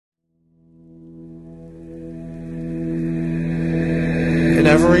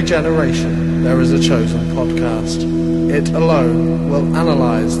every generation there is a chosen podcast. It alone will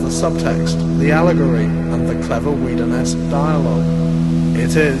analyse the subtext, the allegory, and the clever Whedon-esque dialogue.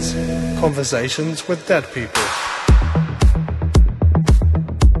 It is Conversations with Dead People.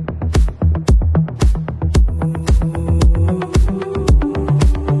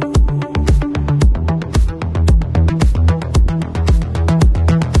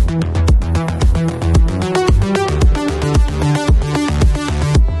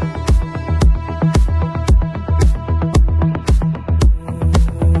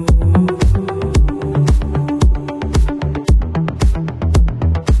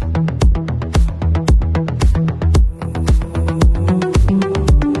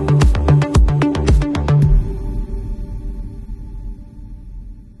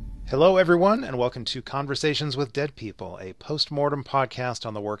 Hello, everyone, and welcome to Conversations with Dead People, a post-mortem podcast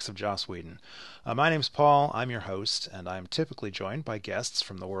on the works of Joss Whedon. My name's Paul, I'm your host, and I'm typically joined by guests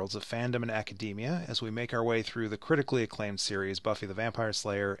from the worlds of fandom and academia as we make our way through the critically acclaimed series Buffy the Vampire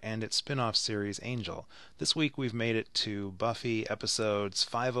Slayer and its spin-off series Angel. This week we've made it to Buffy episodes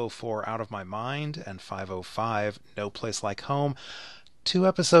 504 Out of My Mind and 505 No Place Like Home, two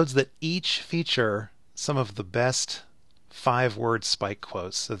episodes that each feature some of the best 5-word spike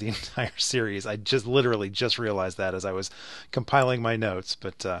quotes of the entire series. I literally just realized that as I was compiling my notes.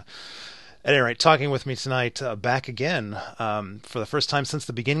 But at any rate, talking with me tonight, back again for the first time since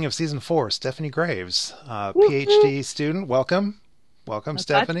the beginning of season 4, Stephanie Graves, PhD student. Welcome,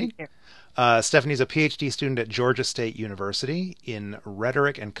 Stephanie. Stephanie's a PhD student at Georgia State University in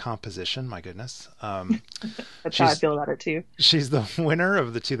rhetoric and composition. My goodness. That's how I feel about it too. She's the winner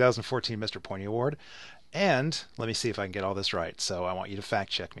of the 2014 Mr. Pointy Award. And let me see if I can get all this right. So I want you to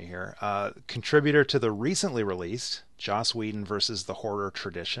fact check me here. Contributor to the recently released Joss Whedon versus the Horror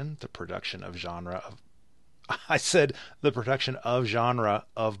Tradition, the production of genre of. I said the production of genre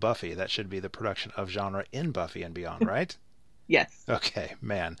of Buffy. That should be the production of genre in Buffy and beyond, right? Yes. Okay,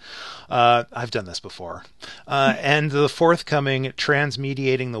 man. I've done this before. And the forthcoming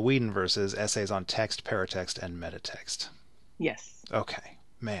Transmediating the Whedonverses, essays on text, paratext, and metatext. Yes. Okay,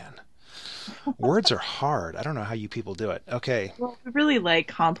 man. Words are hard. I don't know how you people do it. Okay. Well, we really like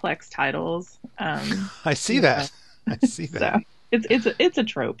complex titles. I see that. I see that. So it's a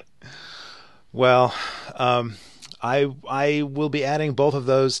trope. Well, I will be adding both of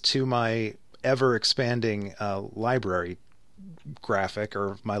those to my ever expanding library graphic,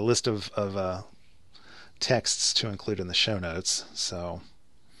 or my list of texts to include in the show notes. So,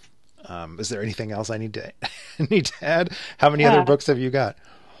 is there anything else I need to add? How many other books have you got?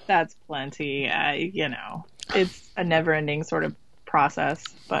 That's plenty. It's a never-ending sort of process,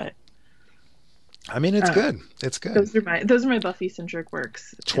 but I mean, it's good. It's good. Those are my Buffy-centric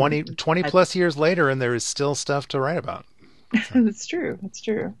works. 20 plus years later, and there is still stuff to write about. So. It's true.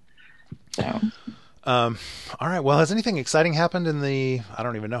 So, all right. Well, has anything exciting happened in I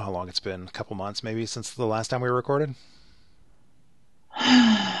don't even know how long it's been, a couple months maybe since the last time we recorded?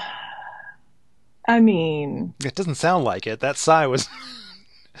 I mean, it doesn't sound like it. That sigh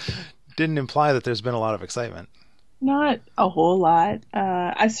didn't imply that there's been a lot of excitement. Not a whole lot.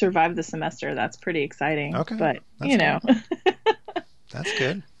 I survived the semester. That's pretty exciting. Okay. But, That's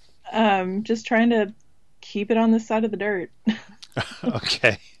good. Just trying to keep it on this side of the dirt.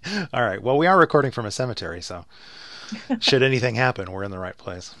 Okay. All right. Well, we are recording from a cemetery, so should anything happen, we're in the right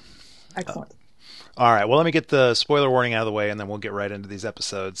place. Excellent. All right. Well, let me get the spoiler warning out of the way, and then we'll get right into these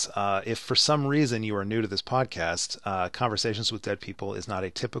episodes. If for some reason you are new to this podcast, Conversations with Dead People is not a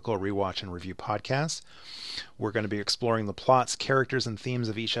typical rewatch and review podcast. We're going to be exploring the plots, characters, and themes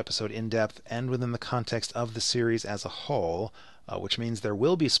of each episode in depth and within the context of the series as a whole, which means there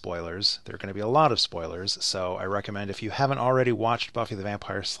will be spoilers. There are going to be a lot of spoilers, so I recommend if you haven't already watched Buffy the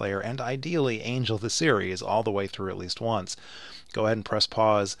Vampire Slayer and ideally Angel the series all the way through at least once, go ahead and press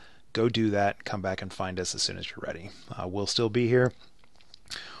pause. Go do that. Come back and find us as soon as you're ready. We'll still be here.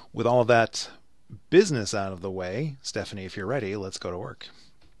 With all of that business out of the way, Stephanie, if you're ready, let's go to work.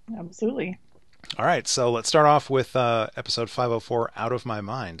 Absolutely. All right, so let's start off with episode 504, Out of My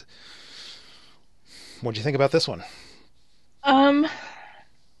Mind. What do you think about this one? I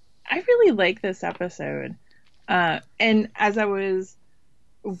really like this episode. And as I was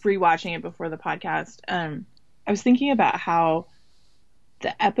rewatching it before the podcast, I was thinking about how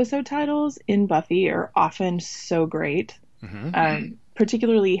the episode titles in Buffy are often so great,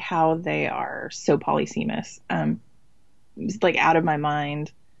 particularly how they are so polysemous. It's like Out of My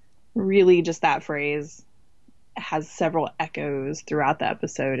Mind, really just that phrase has several echoes throughout the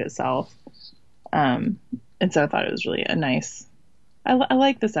episode itself. And so I thought it was really a nice, I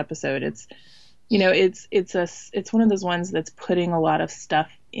like this episode. It's, you know, it's one of those ones that's putting a lot of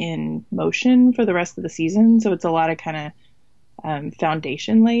stuff in motion for the rest of the season. So it's a lot of kind of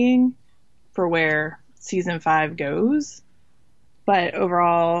foundation laying for where season 5 goes. But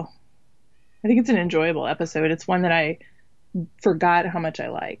overall, I think it's an enjoyable episode. It's one that I forgot how much I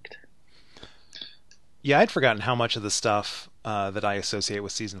liked. Yeah, I'd forgotten how much of the stuff that I associate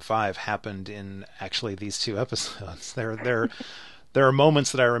with season 5 happened in actually these 2 episodes. There are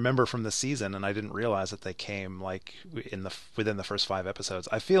moments that I remember from the season, and I didn't realize that they came like within the first 5 episodes.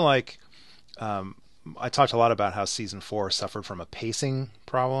 I feel like I talked a lot about how season 4 suffered from a pacing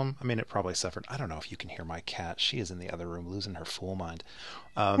problem. I mean, it probably suffered. I don't know if you can hear my cat. She is in the other room losing her fool mind.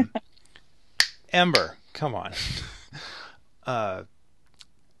 Ember, come on.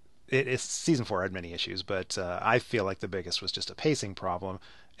 It's season 4 had many issues, but I feel like the biggest was just a pacing problem.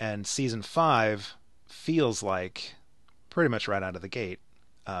 And season 5 feels like pretty much right out of the gate.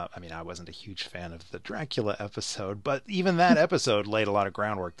 I mean, I wasn't a huge fan of the Dracula episode, but even that episode laid a lot of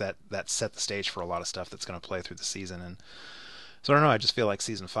groundwork that set the stage for a lot of stuff that's going to play through the season. And so I don't know. I just feel like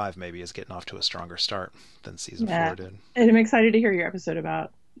season 5 maybe is getting off to a stronger start than season 4 did. And I'm excited to hear your episode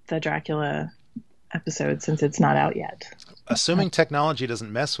about the Dracula episode since it's not out yet. Assuming technology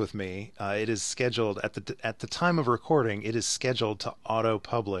doesn't mess with me, it is scheduled at the time of recording. It is scheduled to auto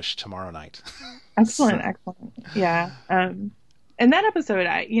publish tomorrow night. Excellent. Yeah. And that episode,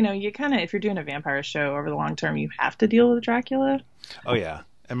 you kind of, if you're doing a vampire show over the long term, you have to deal with Dracula. Oh yeah.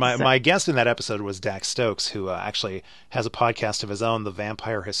 And my guest in that episode was Dax Stokes, who actually has a podcast of his own, The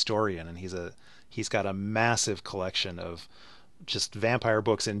Vampire Historian, and he's got a massive collection of just vampire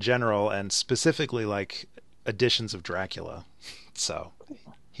books in general, and specifically like editions of Dracula. So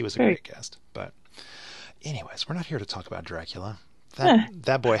he was a great guest. But anyways, we're not here to talk about Dracula.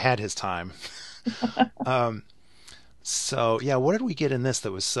 That boy had his time. So yeah, what did we get in this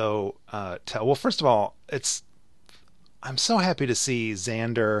that was so well, first of all, I'm so happy to see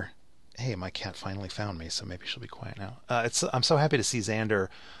Xander. Hey, my cat finally found me, so maybe she'll be quiet now. I'm so happy to see Xander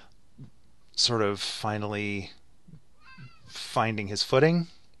sort of finally finding his footing.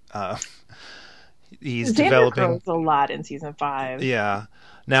 He's Xander developing grows a lot in season 5. Yeah.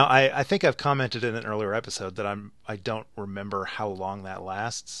 Now I think I've commented in an earlier episode that I don't remember how long that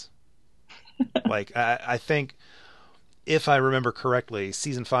lasts. Like I think if I remember correctly,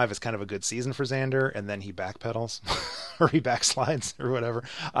 season 5 is kind of a good season for Xander, and then he backpedals or he backslides or whatever.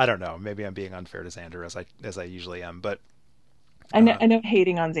 I don't know. Maybe I'm being unfair to Xander as I usually am, but I know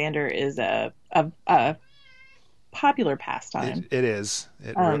hating on Xander is a popular pastime. It is.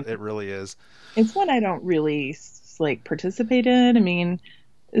 It really is. It's one I don't really like participate in. I mean,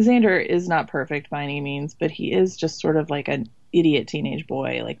 Xander is not perfect by any means, but he is just sort of like an idiot teenage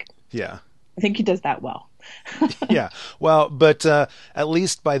boy. Like, yeah, I think he does that well. Yeah. Well, but at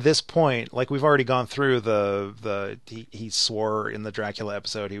least by this point, like we've already gone through he swore in the Dracula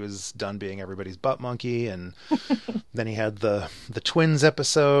episode he was done being everybody's butt monkey, and then he had the twins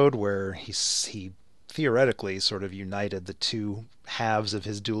episode where he theoretically sort of united the two halves of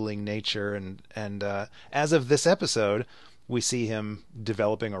his dueling nature, and as of this episode, we see him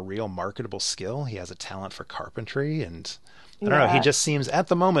developing a real marketable skill. He has a talent for carpentry, and I don't know. He just seems, at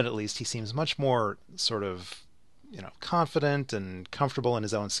the moment at least, he seems much more sort of, confident and comfortable in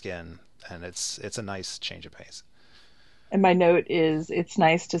his own skin, and it's a nice change of pace. And my note is, it's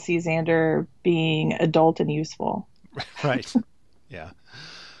nice to see Xander being adult and useful. Right. Yeah.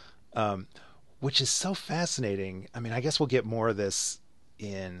 Which is so fascinating. I mean, I guess we'll get more of this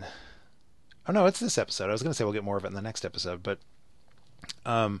in. Oh no, it's this episode. I was going to say we'll get more of it in the next episode, but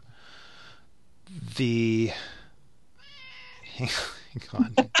Hang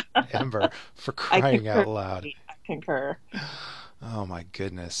on, Ember, for crying out loud. I concur. Oh my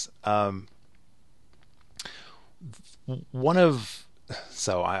goodness. I'm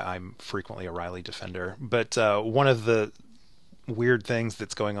frequently a Riley defender, but one of the weird things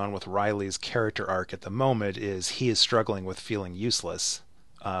that's going on with Riley's character arc at the moment is he is struggling with feeling useless.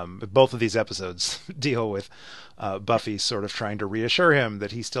 Both of these episodes deal with Buffy sort of trying to reassure him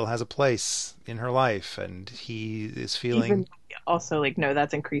that he still has a place in her life, and he is feeling... Even also, like, no,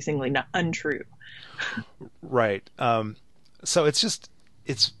 that's increasingly not untrue. Right. So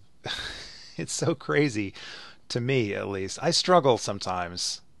it's so crazy to me, at least. I struggle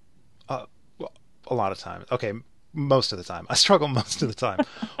sometimes. A lot of times. Okay, most of the time. I struggle most of the time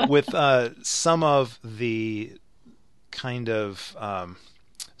with some of the kind of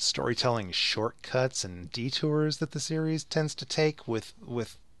storytelling shortcuts and detours that the series tends to take with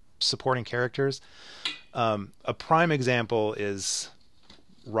supporting characters. A prime example is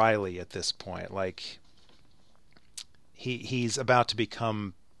Riley at this point. Like, he's about to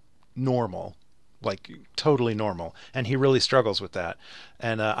become normal, like totally normal, and he really struggles with that.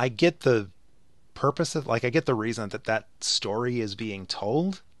 And I get the purpose of, like, I get the reason that that story is being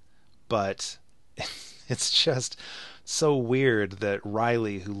told, but it's just so weird that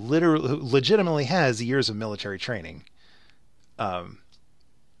Riley, who legitimately has years of military training,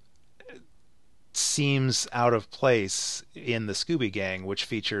 seems out of place in the Scooby Gang, which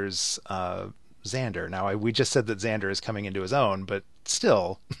features Xander. Now, we just said that Xander is coming into his own, but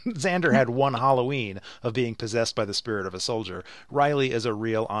still, Xander had one Halloween of being possessed by the spirit of a soldier. Riley is a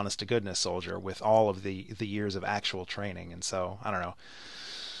real, honest-to-goodness soldier with all of the years of actual training, and so, I don't know.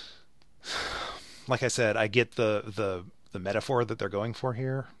 Like I said, I get the metaphor that they're going for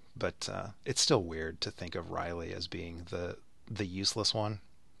here, but it's still weird to think of Riley as being the useless one.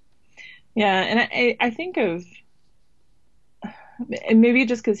 Yeah, and I think of, and maybe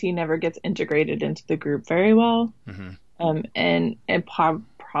just because he never gets integrated into the group very well, and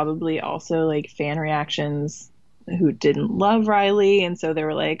probably also like fan reactions who didn't love Riley, and so they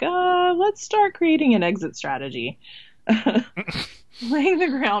were like, let's start creating an exit strategy, laying the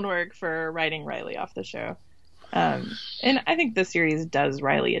groundwork for writing Riley off the show. And I think the series does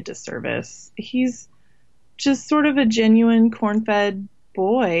Riley a disservice. He's just sort of a genuine corn-fed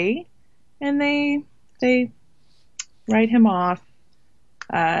boy, and they write him off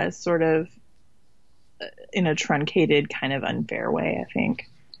sort of in a truncated, kind of unfair way, I think.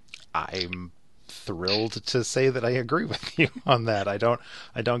 I'm thrilled to say that I agree with you on that. I don't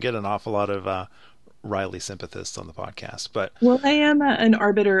get an awful lot of Riley sympathists on the podcast, but well, I am an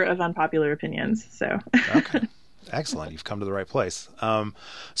arbiter of unpopular opinions, so okay, excellent. You've come to the right place.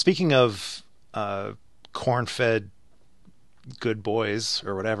 Speaking of corn-fed good boys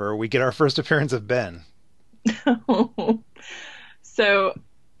or whatever, we get our first appearance of Ben. So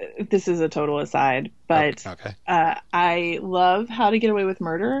this is a total aside, but okay. I love How to Get Away with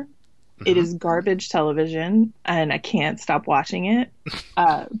Murder. It is garbage television, and I can't stop watching it.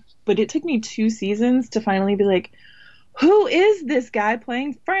 But it took me 2 seasons to finally be like, who is this guy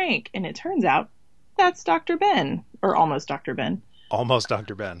playing Frank? And it turns out that's Dr. Ben, or almost Dr. Ben. Almost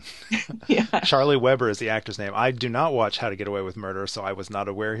Dr. Ben. Yeah. Charlie Weber is the actor's name. I do not watch How to Get Away with Murder, so I was not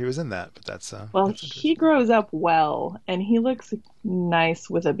aware he was in that. But that's he grows up well, and he looks nice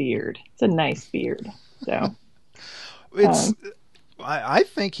with a beard. It's a nice beard. So it's. I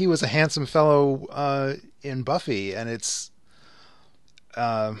think he was a handsome fellow in Buffy, and it's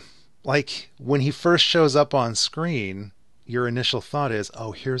like when he first shows up on screen, your initial thought is,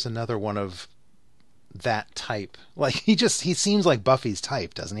 "Oh, here's another one of that type." Like he seems like Buffy's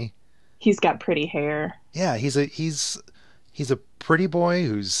type, doesn't he? He's got pretty hair. Yeah, he's a pretty boy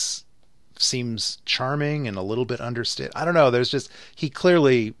who's seems charming and a little bit understated. I don't know. He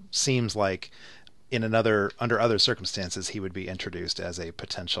clearly seems like under other circumstances he would be introduced as a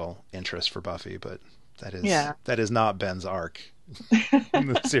potential interest for Buffy, but that is not Ben's arc in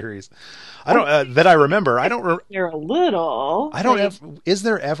the series. I don't that I remember. I don't. They're a little. I don't. Is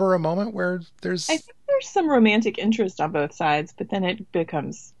there ever a moment where there's? I think there's some romantic interest on both sides, but then it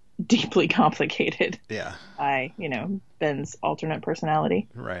becomes deeply complicated. Yeah. By Ben's alternate personality.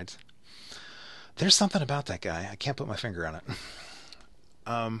 Right. There's something about that guy. I can't put my finger on it.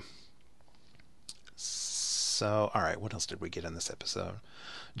 So, all right, what else did we get in this episode?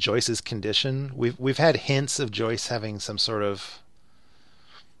 Joyce's condition. We've had hints of Joyce having some sort of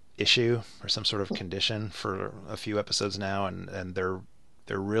issue or some sort of condition for a few episodes now, and they're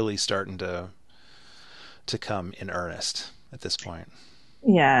really starting to come in earnest at this point.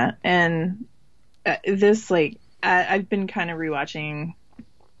 Yeah, and this I've been kind of rewatching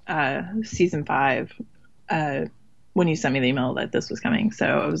season 5 when you sent me the email that this was coming, so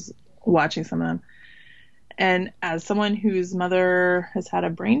I was watching some of them. And as someone whose mother has had a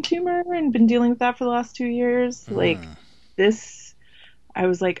brain tumor and been dealing with that for the last 2 years, this, I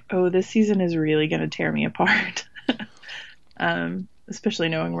was like, oh, this season is really going to tear me apart. Especially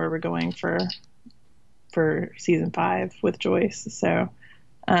knowing where we're going for season 5 with Joyce. So,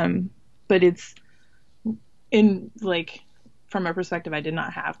 but it's in from a perspective I did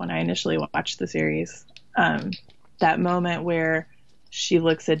not have when I initially watched the series. That moment where she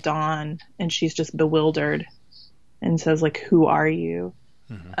looks at Dawn and she's just bewildered and says who are you?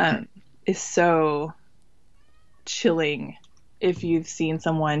 Is so chilling if you've seen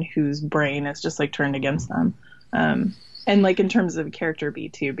someone whose brain is just turned against them. And in terms of character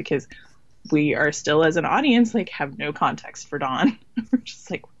beat too, because we are still as an audience, have no context for Dawn. We're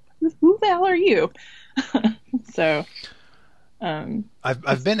just who the hell are you? So,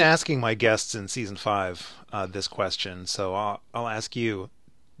 I've been asking my guests in season 5 this question, so I'll ask you: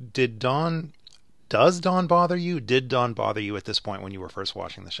 does Dawn bother you? Did Dawn bother you at this point when you were first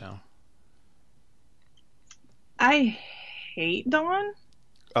watching the show? I hate Dawn.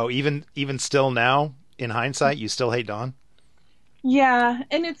 Oh, even still now, in hindsight, you still hate Dawn? Yeah,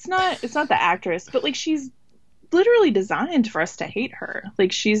 and it's not the actress, but like she's literally designed for us to hate her.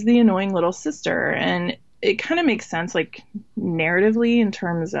 Like she's the annoying little sister, and it kind of makes sense like narratively in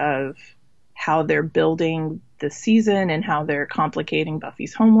terms of how they're building the season and how they're complicating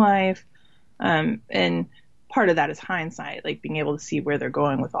Buffy's home life. And part of that is hindsight, like being able to see where they're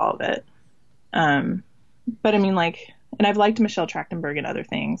going with all of it. Um, but I mean, like, and I've liked Michelle Trachtenberg and other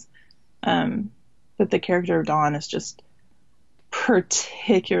things, but the character of Dawn is just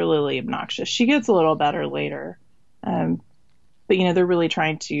particularly obnoxious. She gets a little better later, um, but they're really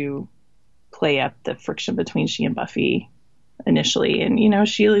trying to play up the friction between she and Buffy initially, and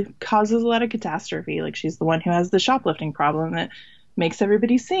she causes a lot of catastrophe. Like she's the one who has the shoplifting problem that makes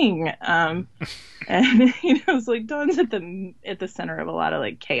everybody sing, and it's like Dawn's at the center of a lot of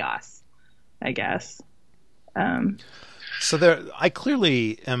like chaos, I guess. Um, So I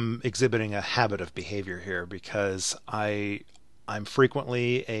clearly am exhibiting a habit of behavior here because I'm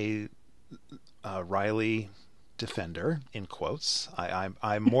frequently a Riley defender in quotes.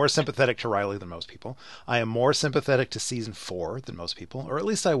 I'm more sympathetic to Riley than most people. I am more sympathetic to season 4 than most people, or at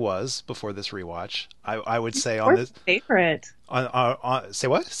least I was before this rewatch. I would say on What's this your favorite? say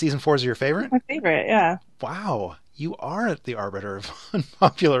what? Season 4 is your favorite? My favorite, yeah. Wow, you are the arbiter of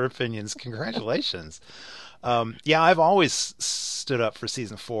unpopular opinions. Congratulations. Yeah, I've always stood up for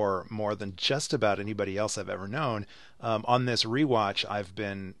season 4 more than just about anybody else I've ever known. On this rewatch,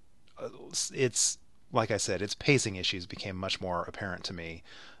 it's like I said, its pacing issues became much more apparent to me,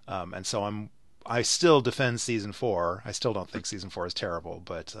 and so I still defend season 4. I still don't think season 4 is terrible,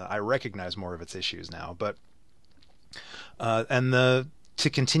 but I recognize more of its issues now. But and the to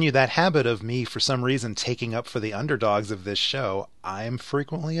continue that habit of me, for some reason, taking up for the underdogs of this show, I am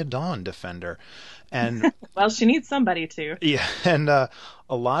frequently a Dawn defender. And Well, she needs somebody to. yeah, and a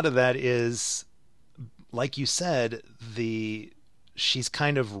lot of that is, like you said, she's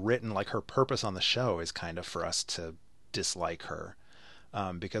kind of written like her purpose on the show is kind of for us to dislike her,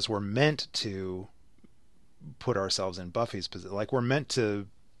 because we're meant to put ourselves in Buffy's position. Like we're meant to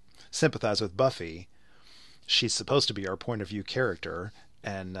sympathize with Buffy. She's supposed to be our point of view character,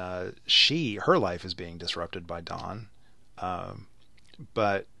 and her life is being disrupted by Dawn.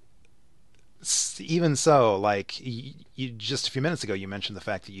 But even so, like you just a few minutes ago, you mentioned the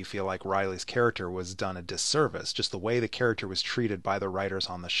fact that you feel like Riley's character was done a disservice. Just the way the character was treated by the writers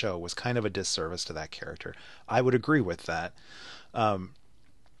on the show was kind of a disservice to that character. I would agree with that.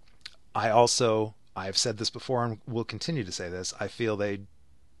 I've said this before and will continue to say this. I feel they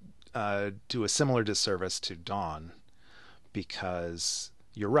do a similar disservice to Dawn because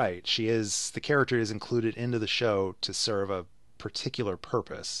you're right. The character is included into the show to serve a particular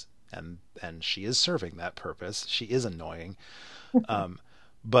purpose, and she is serving that purpose. She is annoying,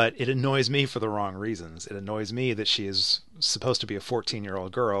 but it annoys me for the wrong reasons. It annoys me that she is supposed to be a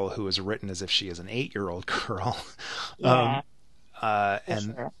 14-year-old girl who is written as if she is an 8-year-old girl. Yeah,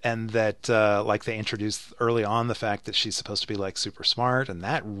 And sure. and that like they introduced early on the fact that she's supposed to be like super smart, and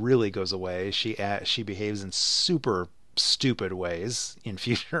that really goes away. She behaves in super stupid ways in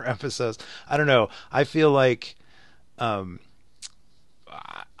future episodes. I don't know. I feel like um,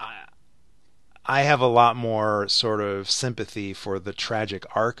 I have a lot more sort of sympathy for the tragic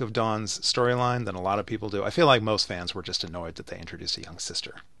arc of Dawn's storyline than a lot of people do. I feel like most fans were just annoyed that they introduced a young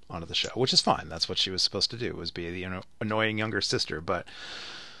sister onto the show, which is fine. That's what she was supposed to do, was be the annoying younger sister. But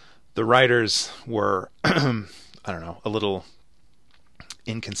the writers were, I don't know, a little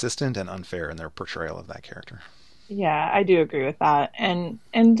inconsistent and unfair in their portrayal of that character. Yeah, I do agree with that. And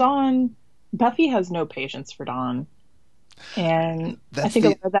Dawn, Buffy has no patience for Dawn. And I That's think a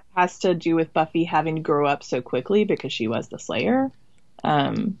the lot of that has to do with Buffy having to grow up so quickly because she was the Slayer,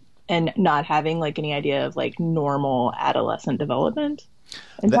 and not having like any idea of like normal adolescent development.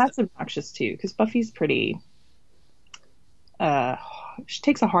 And that that's obnoxious too, because Buffy's pretty. Uh, she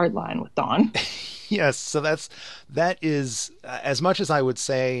takes a hard line with Dawn. yes. So that is as much as I would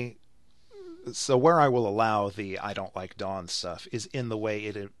say. So where I will allow the I don't like Dawn stuff is in the way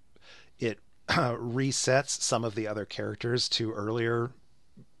it resets some of the other characters to earlier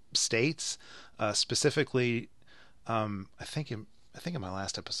states. Specifically, I think in my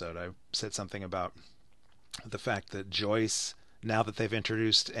last episode I said something about the fact that Joyce, now that they've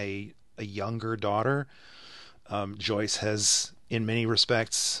introduced a younger daughter, Joyce has in many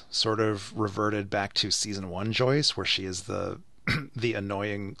respects sort of reverted back to season 1 Joyce, where she is the the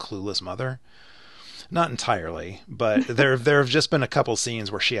annoying clueless mother. Not entirely, but there have just been a couple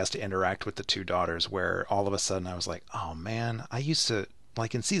scenes where she has to interact with the two daughters where all of a sudden I was like, oh man, I used to,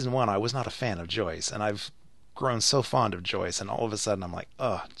 like in season 1 I was not a fan of Joyce, and I've grown so fond of Joyce, and all of a sudden I'm like,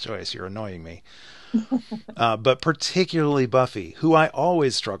 oh, Joyce, you're annoying me. But particularly Buffy, who I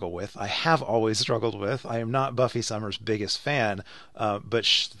always struggle with. I have always struggled with. I am not Buffy Summers' biggest fan, but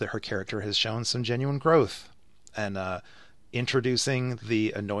her character has shown some genuine growth. And introducing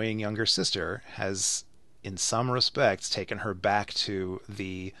the annoying younger sister has, in some respects, taken her back to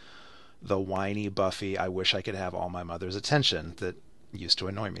the whiny Buffy, I wish I could have all my mother's attention that used to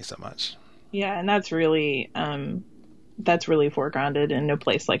annoy me so much. Yeah, and that's really foregrounded in No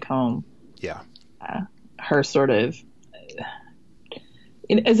Place Like Home. Yeah. Her sort of,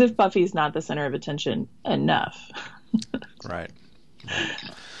 as if Buffy's not the center of attention enough. Right.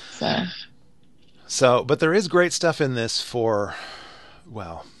 So, but there is great stuff in this for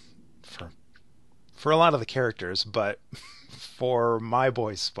a lot of the characters, but for my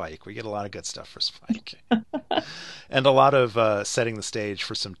boy Spike, we get a lot of good stuff for Spike. And a lot of setting the stage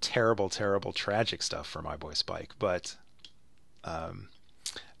for some terrible, terrible, tragic stuff for my boy Spike. But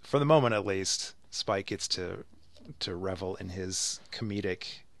for the moment, at least, Spike gets to revel in his comedic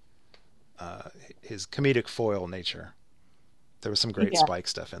foil nature. There was some great Spike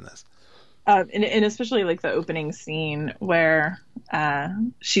stuff in this. And especially like the opening scene where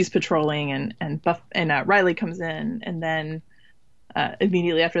she's patrolling and Riley comes in, and then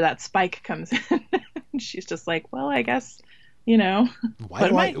immediately after that Spike comes in. And she's just like, well, I guess,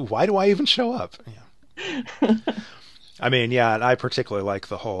 why do I even show up? Yeah. I mean, yeah, and I particularly like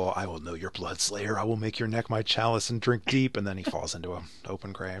the whole, I will know your blood, Slayer, I will make your neck my chalice and drink deep, and then he falls into an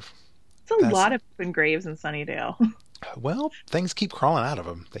open grave. It's a lot of open graves in Sunnydale. Well, things keep crawling out of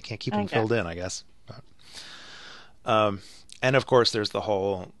them. They can't keep them filled in, I guess. But, and of course, there's the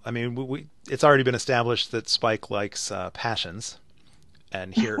whole, I mean, it's already been established that Spike likes passions,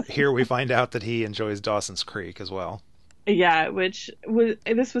 and here we find out that he enjoys Dawson's Creek as well. Yeah, this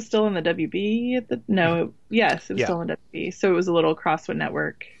was still in the WB at the yes, it was still in the WB. So it was a little Crosswood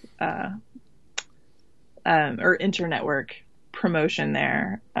Network or Internetwork promotion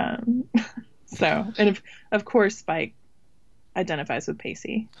there. So, and of course Spike identifies with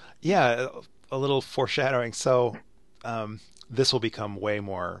Pacey. Yeah, a little foreshadowing. So this will become way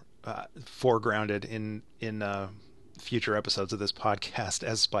more foregrounded in future episodes of this podcast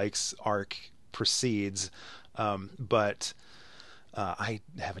as Spike's arc proceeds. But I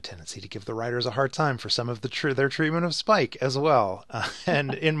have a tendency to give the writers a hard time for some of their treatment of Spike as well.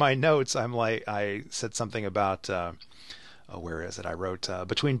 And in my notes, I said something about, where is it? I wrote,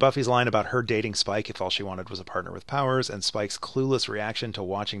 between Buffy's line about her dating Spike if all she wanted was a partner with powers, and Spike's clueless reaction to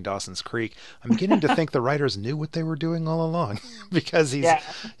watching Dawson's Creek, I'm beginning to think the writers knew what they were doing all along. Because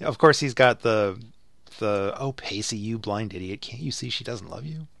of course he's got the, oh, Pacey, you blind idiot, can't you see she doesn't love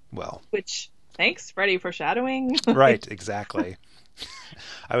you? Well, which, thanks, Freddie, foreshadowing. Right, exactly.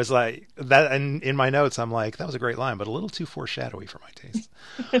 I was like that, and in my notes, I'm like, that was a great line, but a little too foreshadowy for my taste.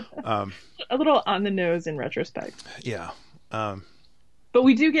 A little on the nose in retrospect. Yeah. But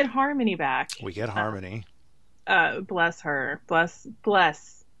we do get Harmony back. We get Harmony. Bless her.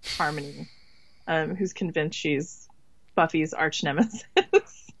 Bless Harmony, who's convinced she's Buffy's arch nemesis.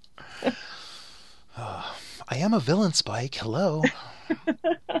 I am a villain, Spike. Hello.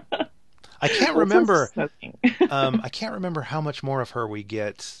 I can't remember. I can't remember how much more of her we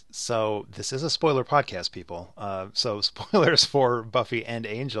get. So this is a spoiler podcast, people. So spoilers for Buffy and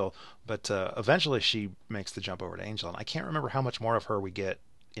Angel. But eventually she makes the jump over to Angel, and I can't remember how much more of her we get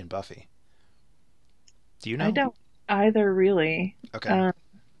in Buffy. Do you know? I don't either, really. Okay.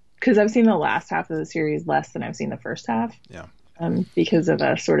 Because I've seen the last half of the series less than I've seen the first half. Yeah. Because of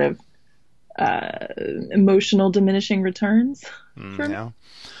a sort of emotional diminishing returns. Yeah.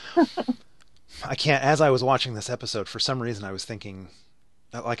 I can't. As I was watching this episode, for some reason, I was thinking,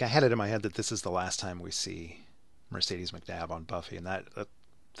 like, I had it in my head that this is the last time we see Mercedes McNabb on Buffy, and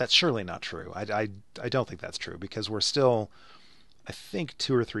that's surely not true. I don't think that's true, because we're still, I think,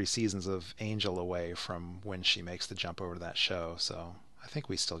 2 or 3 seasons of Angel away from when she makes the jump over to that show. So I think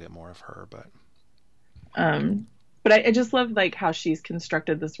we still get more of her, but I just love like how she's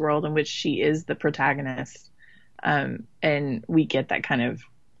constructed this world in which she is the protagonist, and we get that kind of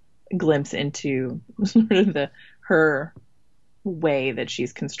glimpse into sort of her way that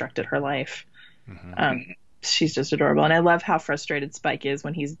she's constructed her life. Mm-hmm. She's just adorable, and I love how frustrated Spike is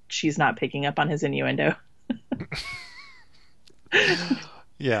when she's not picking up on his innuendo.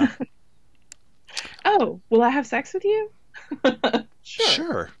 Yeah. Oh, will I have sex with you?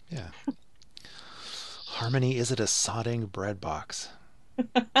 Sure. Yeah. Harmony, is it a sodding bread box?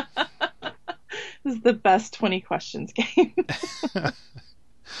 This is the best 20 questions game.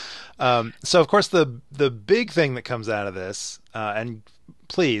 So of course the big thing that comes out of this, and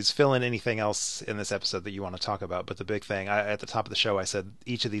please fill in anything else in this episode that you want to talk about. But the big thing, at the top of the show, I said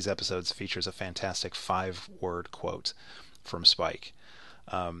each of these episodes features a fantastic 5-word quote from Spike.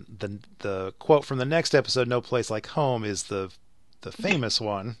 The quote from the next episode, "No Place Like Home," is the famous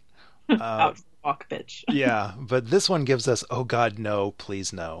one. Out for a walk, bitch. Yeah, but this one gives us, "Oh God, no,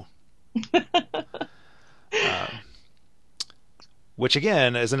 please no." Which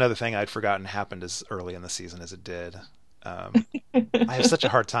again is another thing I'd forgotten happened as early in the season as it did. I have such a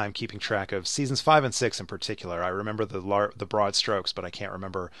hard time keeping track of seasons 5 and 6 in particular. I remember the broad strokes, but I can't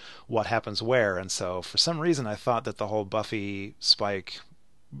remember what happens where. And so for some reason, I thought that the whole Buffy Spike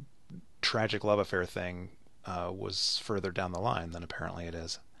tragic love affair thing was further down the line than apparently it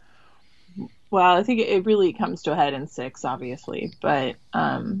is. Well, I think it really comes to a head in 6, obviously, but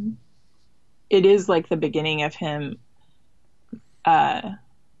it is like the beginning of him,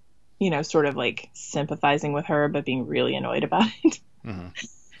 sort of like sympathizing with her, but being really annoyed about it. Mm-hmm.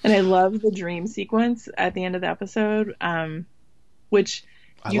 And I love the dream sequence at the end of the episode, which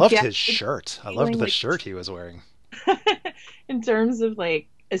I loved his shirt. I loved the shirt he was wearing. In terms of like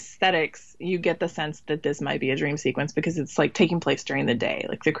aesthetics, you get the sense that this might be a dream sequence because it's like taking place during the day.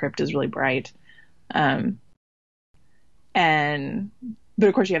 Like the crypt is really bright. But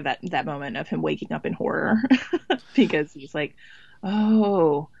of course you have that moment of him waking up in horror because he's like,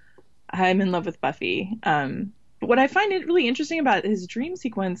 oh, I'm in love with Buffy. But what I find it really interesting about his dream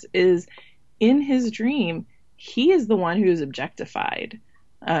sequence is in his dream, he is the one who is objectified.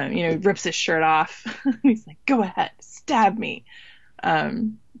 He rips his shirt off. He's like, go ahead, stab me.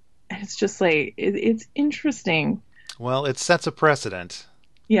 And it's just like, it's interesting. Well, it sets a precedent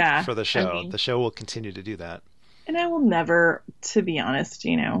for the show. I mean, the show will continue to do that. And I will never, to be honest,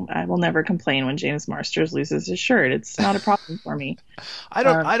 I will never complain when James Marsters loses his shirt. It's not a problem for me. I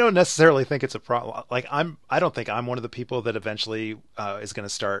don't necessarily think it's a problem. Like I don't think I'm one of the people that eventually is going to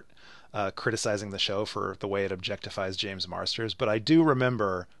start criticizing the show for the way it objectifies James Marsters. But I do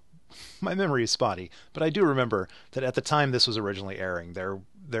remember, my memory is spotty, but I do remember that at the time this was originally airing,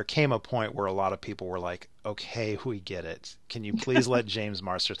 there came a point where a lot of people were like, okay, we get it. Can you please let James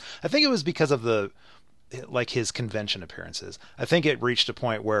Marsters? I think it was because of his convention appearances. I think it reached a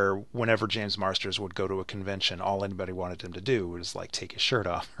point where whenever James Marsters would go to a convention, all anybody wanted him to do was like take his shirt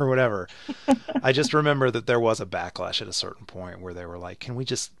off or whatever. I just remember that there was a backlash at a certain point where they were like, can we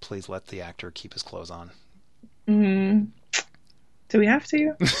just please let the actor keep his clothes on? Mm-hmm. Do we have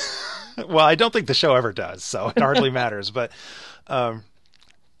to? Well, I don't think the show ever does, so it hardly matters. But anyways.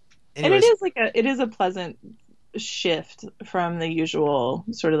 And it is a pleasant shift from the usual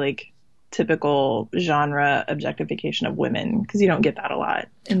sort of like typical genre objectification of women, because you don't get that a lot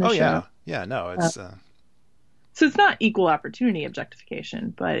in the show. It's so it's not equal opportunity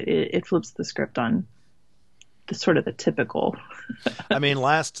objectification, but it flips the script on the sort of the typical. I mean,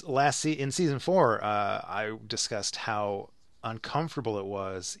 in season 4, I discussed how uncomfortable it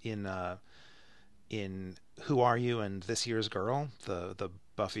was in Who Are You and This Year's Girl, the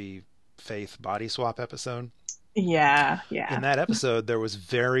Buffy Faith body swap episode. Yeah. In that episode, there was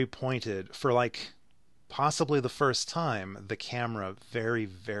very pointed, for like possibly the first time, the camera very,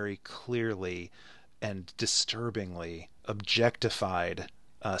 very clearly and disturbingly objectified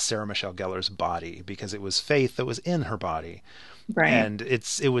Sarah Michelle Gellar's body, because it was Faith that was in her body. Right. And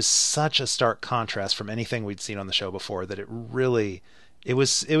it was such a stark contrast from anything we'd seen on the show before that it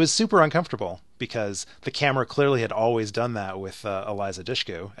was super uncomfortable, because the camera clearly had always done that with Eliza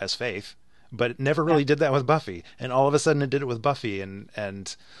Dushku as Faith. But it never really did that with Buffy. And all of a sudden it did it with Buffy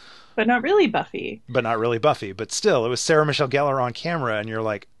and But not really Buffy. But still, it was Sarah Michelle Gellar on camera, and you're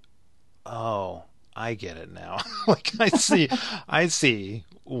like, oh, I get it now. Like I see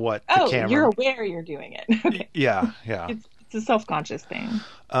what the camera... you're aware you're doing it. Okay. Yeah. It's a self-conscious thing.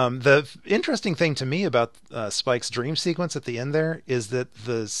 The interesting thing to me about Spike's dream sequence at the end there is that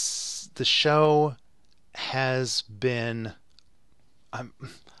the show has been...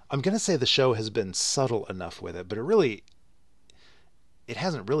 I'm going to say the show has been subtle enough with it, but it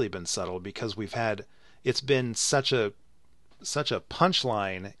hasn't really been subtle, because it's been such a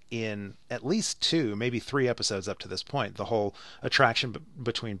punchline in at least 2, maybe 3 episodes up to this point. The whole attraction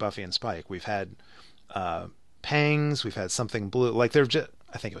between Buffy and Spike. We've had Pangs, we've had Something Blue. Like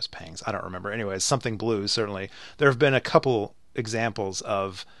I think it was Pangs. I don't remember. Anyways, Something Blue, certainly. There have been a couple examples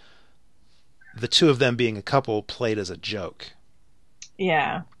of the two of them being a couple played as a joke.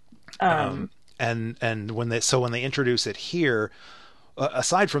 Yeah. And when they introduce it here,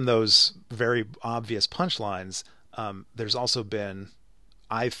 aside from those very obvious punchlines, there's also been,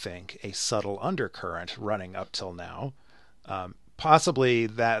 I think, a subtle undercurrent running up till now. Possibly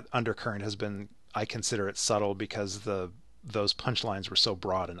that undercurrent has been, I consider it subtle because the those punchlines were so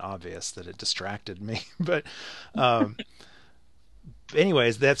broad and obvious that it distracted me. But um,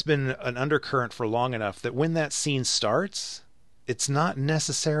 anyways, that's been an undercurrent for long enough that when that scene starts, it's not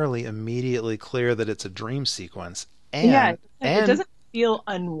necessarily immediately clear that it's a dream sequence. Yeah, And it doesn't feel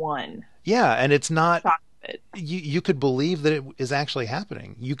unwon. yeah, and it's not. Shocked of it. You could believe that it is actually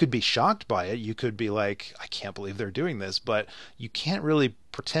happening. You could be shocked by it. You could be like, I can't believe they're doing this, but you can't really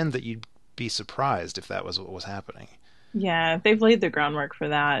pretend that you'd be surprised if that was what was happening. Yeah, they've laid the groundwork for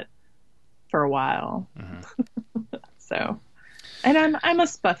that for a while. So, and I'm a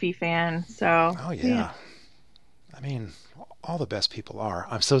Buffy fan, so Oh yeah. I mean, all the best people are.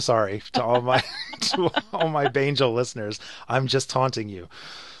 I'm so sorry to all my to all my Bangel listeners. I'm just taunting you.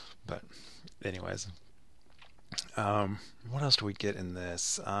 But anyways, what else do we get in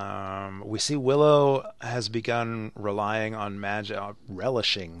this? We see Willow has begun relying on magic,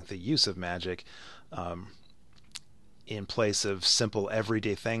 relishing the use of magic, in place of simple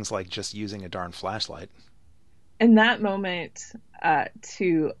everyday things like just using a darn flashlight. in that moment,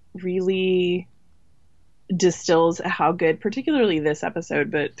 to really distills how good, particularly this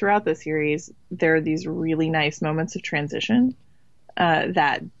episode, but throughout the series, there are these really nice moments of transition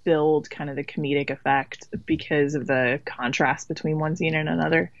that build kind of the comedic effect because of the contrast between one scene and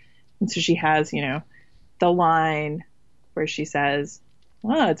another. And so she has, the line where she says,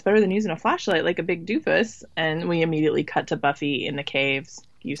 "Oh, it's better than using a flashlight like a big doofus," and we immediately cut to Buffy in the caves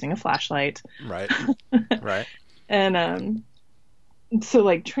using a flashlight. Right. Right. And so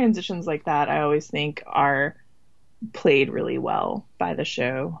like transitions like that, I always think are played really well by the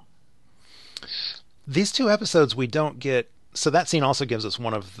show. These two episodes we don't get. So that scene also gives us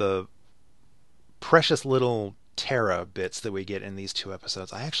one of the precious little Tara bits that we get in these two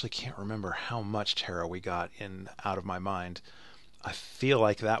episodes. I actually can't remember how much Tara we got in Out of My Mind. I feel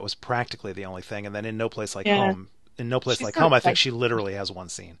like that was practically the only thing. And then in No Place Like Home, I think she literally has one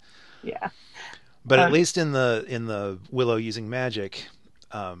scene. Yeah. But at least in the Willow using magic,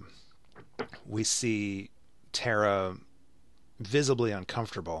 we see Tara visibly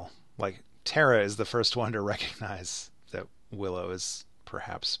uncomfortable. Like Tara is the first one to recognize that Willow is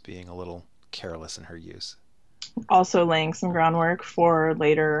perhaps being a little careless in her use. Also laying some groundwork for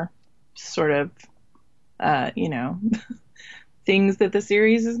later sort of, things that the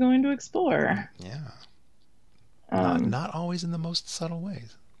series is going to explore. Yeah. Not always in the most subtle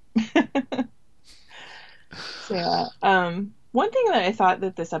ways. So, yeah. One thing that I thought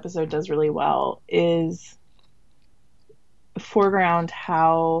that this episode does really well is foreground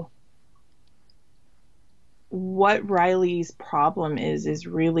what Riley's problem is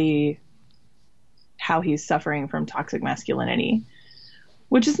really how he's suffering from toxic masculinity,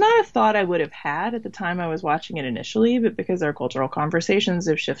 which is not a thought I would have had at the time I was watching it initially, but because our cultural conversations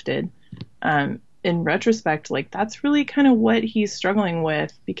have shifted, in retrospect, like that's really kind of what he's struggling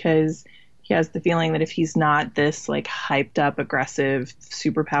with, because he has the feeling that if he's not this like hyped up, aggressive,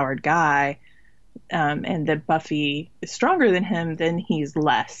 superpowered guy, and that Buffy is stronger than him, then he's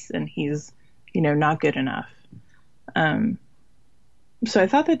less and he's, not good enough. So I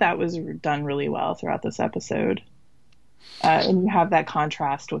thought that was done really well throughout this episode. And you have that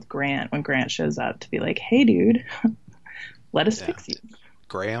contrast with Grant when Grant shows up to be like, "Hey, dude, let us fix you."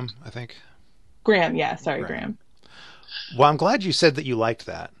 Graham, I think. Graham, yeah, sorry, Graham. Well, I'm glad you said that you liked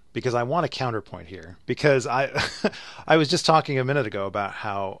that, because I want a counterpoint here. Because I was just talking a minute ago about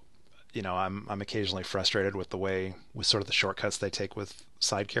how, I'm occasionally frustrated with sort of the shortcuts they take with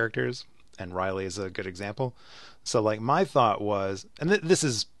side characters, and Riley is a good example. So like my thought was, and I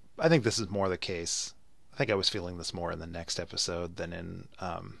think this is more the case. I think I was feeling this more in the next episode than in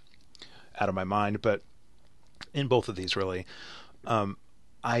Out of My Mind, but in both of these really,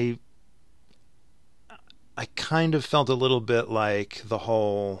 I kind of felt a little bit like the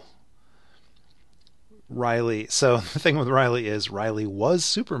whole Riley. So the thing with Riley is Riley was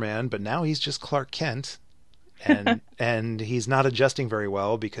Superman, but now he's just Clark Kent. And he's not adjusting very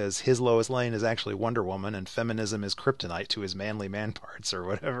well because his Lois Lane is actually Wonder Woman and feminism is kryptonite to his manly man parts or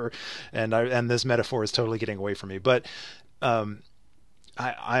whatever. And this metaphor is totally getting away from me. But I'm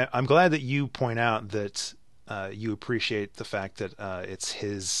glad that you point out that you appreciate the fact that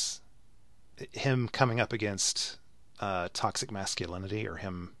it's him coming up against toxic masculinity, or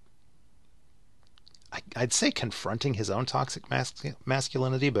him, I'd say confronting his own toxic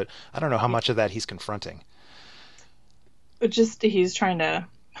masculinity, but I don't know how much of that he's confronting. Just he's trying to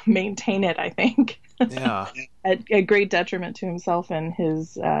maintain it, I think. Yeah. at great detriment to himself and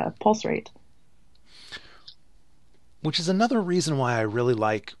his pulse rate. Which is another reason why I really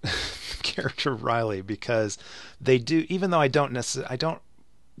like the character of Riley, because they do, even though I don't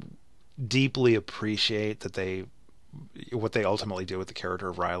deeply appreciate that they what they ultimately do with the character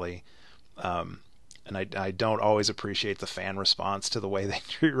of Riley. And I don't always appreciate the fan response to the way they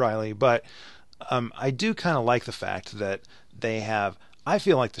treat Riley, but I do kind of like the fact that they have. I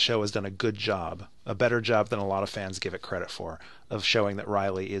feel like the show has done a good job, a better job than a lot of fans give it credit for, of showing that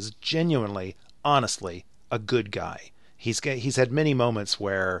Riley is genuinely, honestly, a good guy. He's had many moments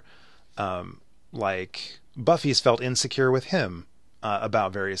where, like, Buffy's felt insecure with him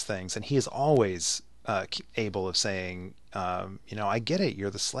about various things, and he is always able of saying, I get it,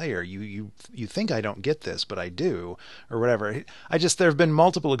 you're the Slayer. You think I don't get this, but I do, or whatever. There have been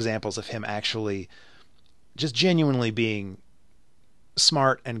multiple examples of him actually just genuinely being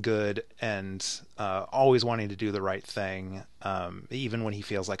smart and good and always wanting to do the right thing, even when he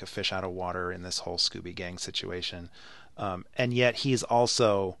feels like a fish out of water in this whole Scooby Gang situation. And yet he's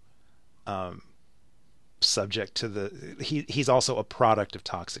also subject to he's also a product of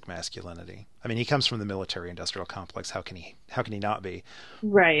toxic masculinity. I mean, he comes from the military industrial complex. How can he not be?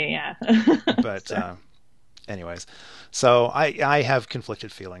 Right, yeah. But anyways, so I have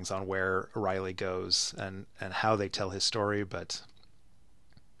conflicted feelings on where Riley goes and how they tell his story, but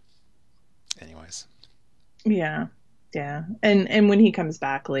anyways. Yeah. And when he comes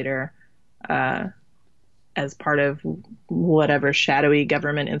back later, as part of whatever shadowy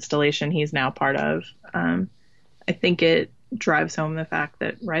government installation he's now part of, I think it drives home the fact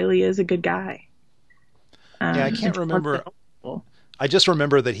that Riley is a good guy. Yeah, I can't remember. I just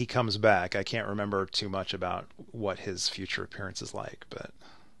remember that he comes back. I can't remember too much about what his future appearance is like, but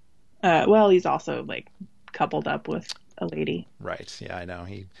well, he's also like coupled up with a lady. Right. Yeah, I know.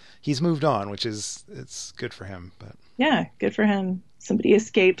 He's moved on, which it's good for him, but yeah, good for him. Somebody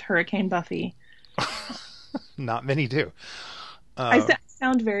escaped Hurricane Buffy. Not many do. I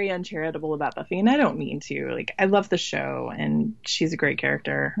sound very uncharitable about Buffy, and I don't mean to. Like, I love the show, and she's a great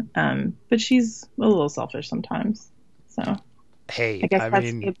character, but she's a little selfish sometimes. So, hey, I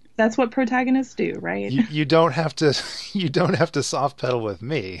guess that's what protagonists do, right? You don't have to soft pedal with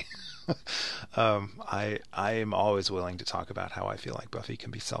me. I am always willing to talk about how I feel like Buffy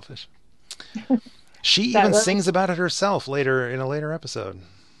can be selfish. She even sings about it herself in a later episode.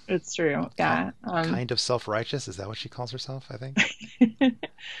 It's true. Yeah. Kind of self-righteous. Is that what she calls herself? I think.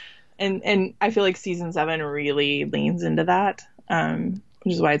 and I feel like season 7 really leans into that,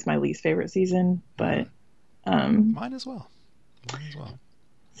 which is why it's my least favorite season. But mine as well.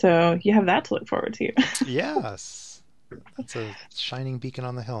 So you have that to look forward to. Yes, that's a shining beacon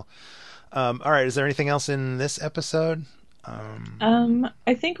on the hill. All right. Is there anything else in this episode?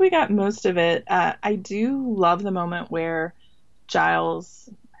 I think we got most of it. I do love the moment where Giles,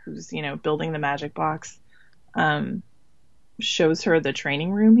 who's building the magic box, shows her the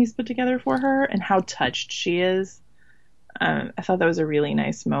training room he's put together for her and how touched she is. I thought that was a really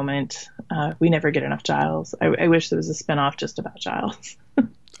nice moment. We never get enough Giles. I wish there was a spinoff just about Giles.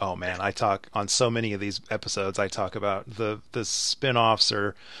 Oh man, I talk on so many of these episodes. I talk about the spin-offs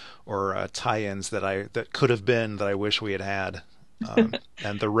or tie-ins that could have been that I wish we had.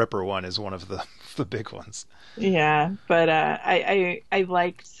 And the Ripper one is one of the big ones. Yeah, but I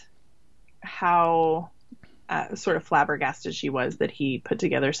liked how sort of flabbergasted she was that he put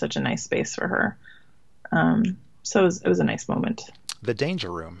together such a nice space for her. So it was a nice moment. The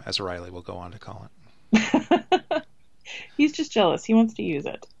danger room, as Riley will go on to call it. He's just jealous. He wants to use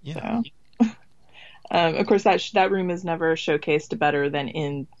it. Yeah. So. Of course, that room is never showcased better than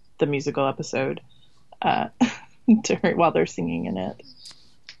in the musical episode while they're singing in it.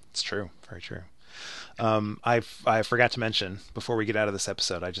 It's true. Very true. I forgot to mention, before we get out of this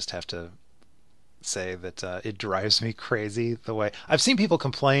episode, I just have to say that it drives me crazy the way... I've seen people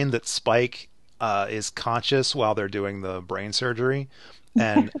complain that Spike is conscious while they're doing the brain surgery,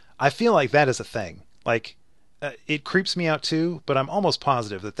 and I feel like that is a thing. Like, it creeps me out too, but I'm almost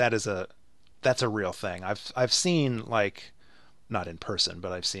positive that's a real thing. I've seen, like, not in person,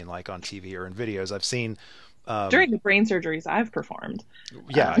 but I've seen, like, on TV or in videos, I've seen... during the brain surgeries I've performed.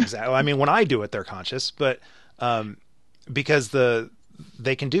 Yeah, exactly. I mean, when I do it, they're conscious, but because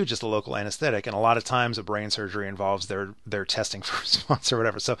they can do just a local anesthetic, and a lot of times a brain surgery involves their testing for response or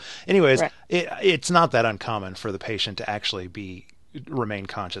whatever. So, anyways, right. It's not that uncommon for the patient to actually remain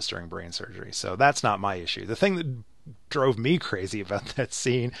conscious during brain surgery. So that's not my issue. The thing that drove me crazy about that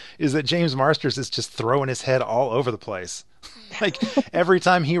scene is that James Marsters is just throwing his head all over the place. Like, every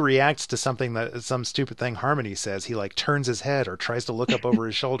time he reacts to some stupid thing Harmony says, he like turns his head or tries to look up over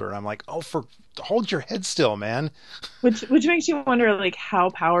his shoulder. And I'm like, hold your head still, man. Which makes you wonder, like,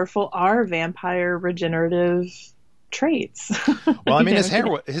 how powerful are vampire regenerative traits? Well, I mean, his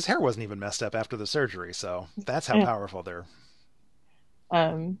hair wasn't even messed up after the surgery, so that's how powerful they're.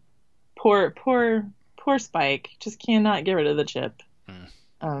 Poor poor Spike. Just cannot get rid of the chip.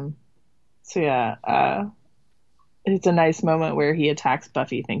 So yeah, it's a nice moment where he attacks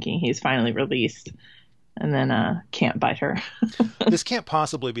Buffy thinking he's finally released, and then can't bite her. This can't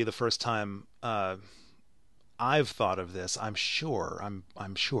possibly be the first time I've thought of this. I'm sure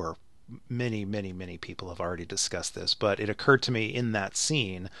many people have already discussed this, but it occurred to me in that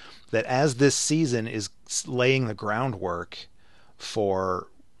scene that as this season is laying the groundwork for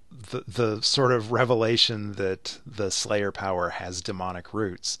the sort of revelation that the Slayer power has demonic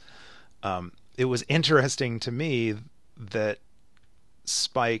roots, it was interesting to me that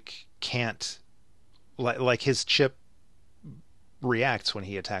Spike can't, like his chip reacts when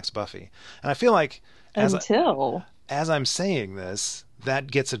he attacks Buffy. And I feel like as I'm saying this,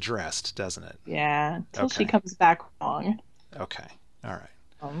 that gets addressed, doesn't it? Yeah, until she comes back wrong. Okay. All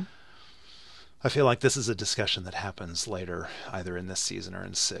right. I feel like this is a discussion that happens later, either in this season or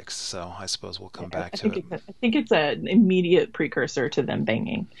in 6, so I suppose we'll come back to it. I think it's an immediate precursor to them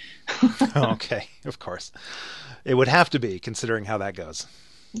banging. Okay, of course. It would have to be, considering how that goes.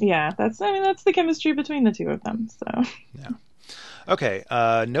 Yeah, that's the chemistry between the two of them, so. Yeah. Okay,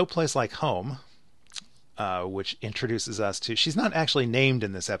 No Place Like Home, which introduces us to... She's not actually named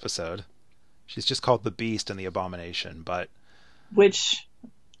in this episode. She's just called the Beast and the Abomination, but... Which...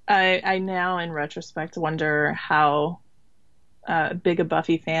 I now, in retrospect, wonder how big a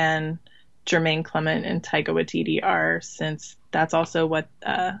Buffy fan Jermaine Clement and Taika Waititi are, since that's also what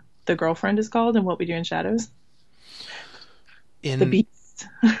the girlfriend is called in What We Do in Shadows. The Beast.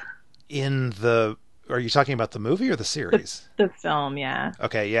 Are you talking about the movie or the series? The film, yeah.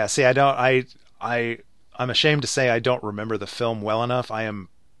 Okay, yeah. See, I'm ashamed to say I don't remember the film well enough. I'm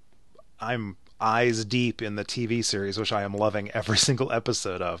eyes deep in the TV series, which I am loving every single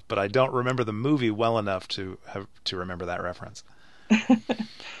episode of, but I don't remember the movie well enough to remember that reference.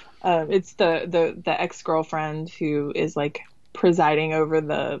 It's the ex-girlfriend who is like presiding over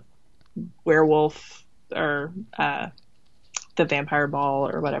the werewolf or the vampire ball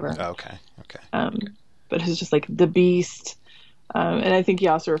or whatever. Okay. But it's just like the Beast, and I think he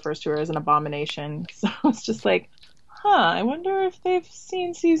also refers to her as an abomination. So it's just like, I wonder if they've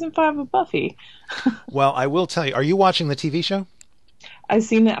seen season 5 of Buffy. Well, I will tell you, are you watching the TV show? I've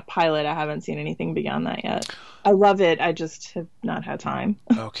seen that pilot. I haven't seen anything beyond that yet. I love it. I just have not had time.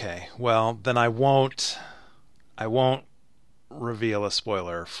 Okay. Well, then I won't reveal a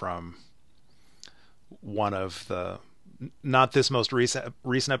spoiler from one of the, not this most recent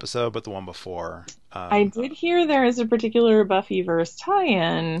episode, but the one before. I did hear there is a particular Buffyverse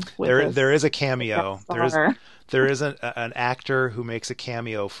tie-in. There is a cameo. There is an actor who makes a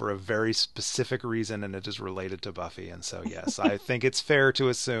cameo for a very specific reason, and it is related to Buffy. And so, yes, I think it's fair to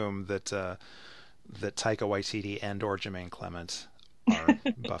assume that that Taika Waititi and or Jermaine Clement are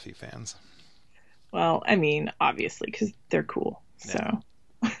Buffy fans. Well, I mean, obviously, because they're cool. So.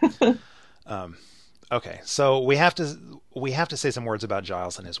 Yeah. Okay, so we have to say some words about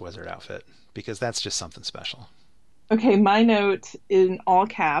Giles and his wizard outfit, because that's just something special. Okay, my note in all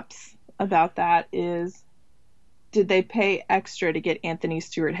caps about that is, did they pay extra to get Anthony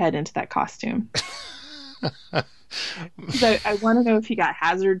Stewart Head into that costume? So I want to know if he got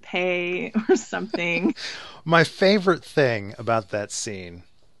hazard pay or something. My favorite thing about that scene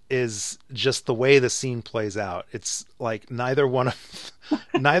is just the way the scene plays out. It's like neither one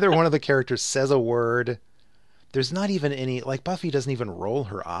of the characters says a word. There's not even any, like, Buffy doesn't even roll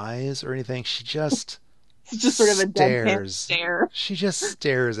her eyes or anything. She just it's just sort of a deadpan stare. She just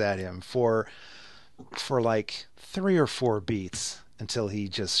stares at him for like 3 or 4 beats until he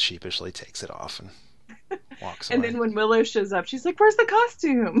just sheepishly takes it off and walks away. And then when Willow shows up, she's like, "Where's the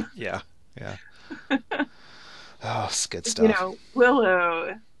costume?" Yeah. Oh, it's good stuff. You know,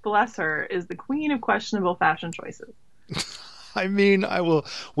 Willow, bless her, is the queen of questionable fashion choices. I mean,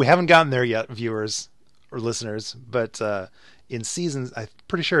 we haven't gotten there yet, viewers or listeners, but I'm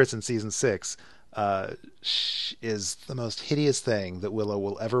pretty sure it's in season 6, is the most hideous thing that Willow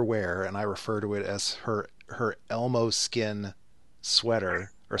will ever wear, and I refer to it as her Elmo skin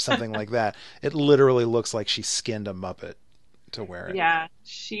sweater or something like that. It literally looks like she skinned a Muppet to wear it. Yeah,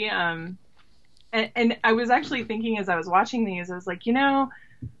 she and I was actually thinking as I was watching these, I was like,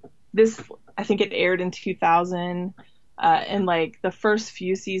 this, I think it aired in 2000, and like the first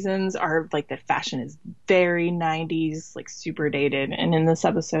few seasons are like the fashion is very 90s, like super dated. And in this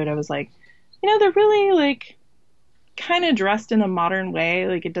episode, I was like, they're really like kind of dressed in a modern way.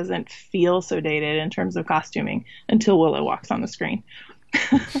 Like it doesn't feel so dated in terms of costuming until Willow walks on the screen.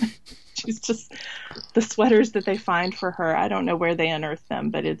 She's just, the sweaters that they find for her, I don't know where they unearthed them,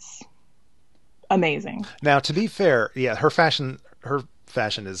 but it's amazing. Now, to be fair, yeah, her fashion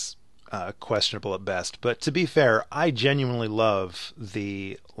is questionable at best. But to be fair, I genuinely love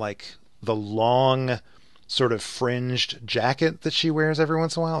the long sort of fringed jacket that she wears every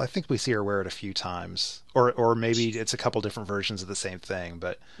once in a while. I think we see her wear it a few times, or maybe it's a couple different versions of the same thing.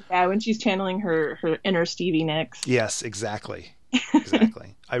 But yeah, when she's channeling her inner Stevie Nicks. yes, exactly.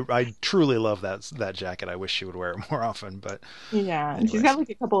 Exactly. I truly love that jacket. I wish she would wear it more often, but yeah, and anyways. she's got like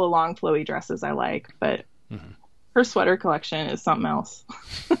a couple of long flowy dresses I like, but her sweater collection is something else.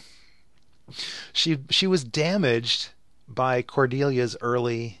 She was damaged by Cordelia's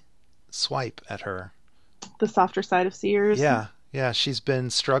early swipe at her. The softer side of Sears. Yeah, she's been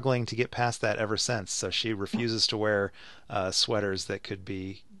struggling to get past that ever since. So she refuses to wear sweaters that could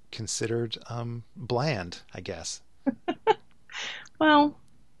be considered bland, I guess. Well,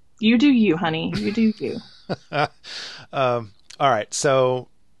 you do you, honey. You do you. All right, so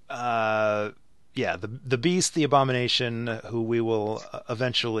yeah, the Beast, the Abomination, who we will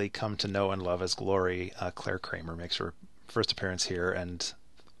eventually come to know and love as Glory. Claire Kramer makes her first appearance here, and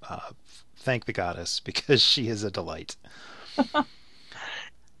thank the goddess, because she is a delight.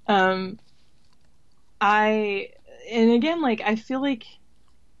 And again, like, I feel like,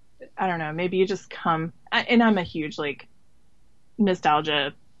 I don't know, maybe you just come, and I'm a huge, like,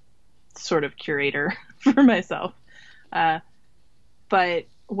 nostalgia sort of curator for myself. But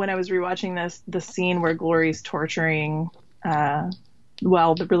when I was rewatching this, the scene where Glory's torturing, the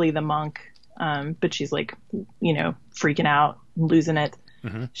monk, but she's like, freaking out, losing it.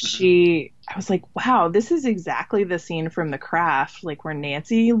 I was like, wow, this is exactly the scene from The Craft, like where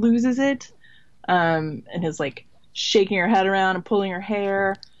Nancy loses it, and is like shaking her head around and pulling her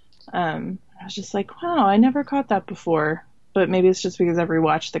hair. I was just like, wow, I never caught that before, but maybe it's just because I've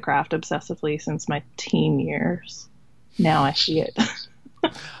rewatched The Craft obsessively since my teen years. Now I see it.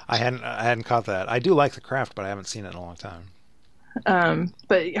 I hadn't caught that. I do like The Craft, but I haven't seen it in a long time.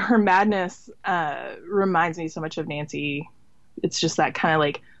 But her madness reminds me so much of Nancy. It's just that kind of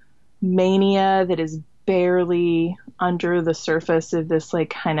like mania that is barely under the surface of this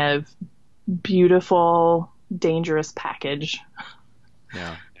like kind of beautiful, dangerous package.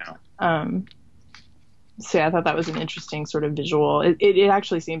 Yeah. So yeah, I thought that was an interesting sort of visual. It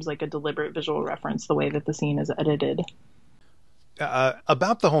actually seems like a deliberate visual reference, the way that the scene is edited.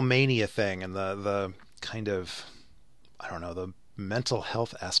 About the whole mania thing and the kind of, I don't know, the mental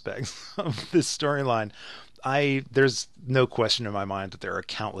health aspects of this storyline, there's no question in my mind that there are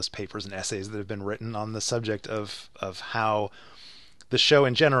countless papers and essays that have been written on the subject of how the show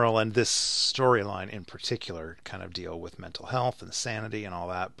in general and this storyline in particular kind of deal with mental health and sanity and all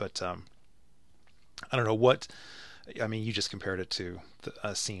that. But I don't know you just compared it to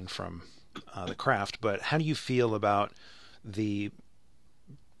a scene from The Craft, but how do you feel about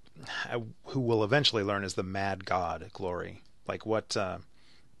who we'll eventually learn is the mad god Glory? Like what,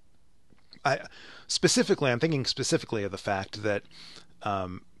 I'm thinking specifically of the fact that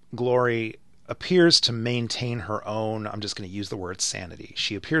Glory appears to maintain her own, I'm just going to use the word sanity.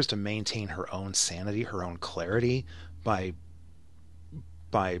 She appears to maintain her own sanity, her own clarity by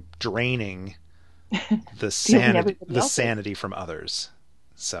draining the sanity from others.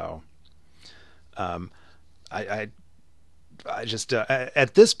 So, I just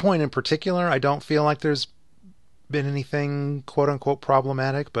at this point in particular, I don't feel like there's been anything quote unquote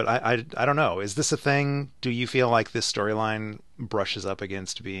problematic, but I don't know. Is this a thing? Do you feel like this storyline brushes up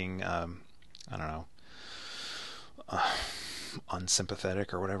against being I don't know,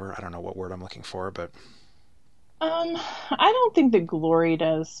 unsympathetic or whatever? I don't know what word I'm looking for, but I don't think that Glory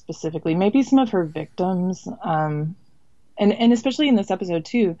does specifically. Maybe some of her victims, and especially in this episode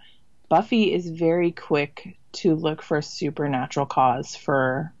too, Buffy is very quick to look for a supernatural cause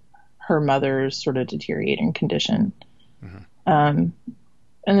for her mother's sort of deteriorating condition. And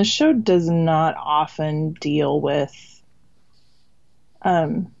the show does not often deal with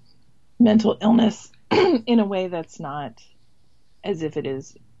mental illness in a way that's not as if it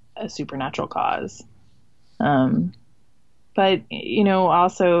is a supernatural cause. But,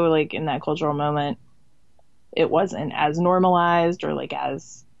 also like in that cultural moment, it wasn't as normalized or like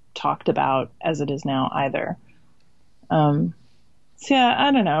as talked about as it is now either. So yeah,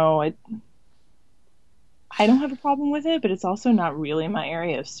 I don't know. I don't have a problem with it, but it's also not really my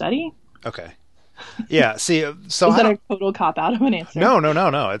area of study. Okay. Yeah. See, so is that a total cop out of an answer? No.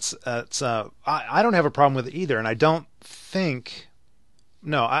 It's I don't have a problem with it either, and I don't think.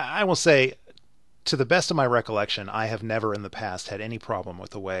 No, I will say, to the best of my recollection, I have never in the past had any problem with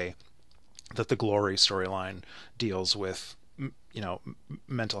the way that the Glory storyline deals with,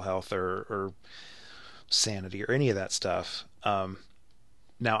 mental health or sanity or any of that stuff.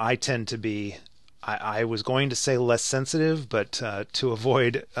 Now, I tend to be I was going to say less sensitive, but to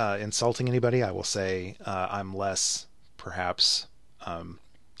avoid insulting anybody, I will say I'm less, perhaps, um,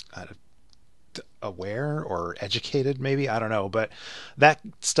 uh, aware or educated, maybe. I don't know. But that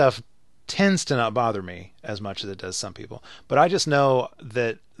stuff tends to not bother me as much as it does some people. But I just know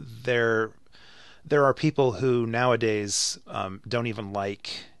that there are people who nowadays don't even like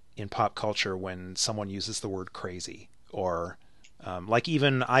in pop culture when someone uses the word crazy, or like,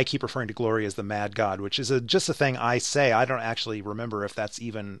 even I keep referring to Glory as the Mad God, which is just a thing I say. I don't actually remember if that's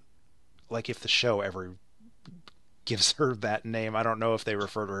even, like, if the show ever gives her that name. I don't know if they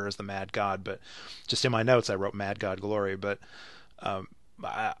refer to her as the Mad God, but just in my notes I wrote Mad God Glory. But um,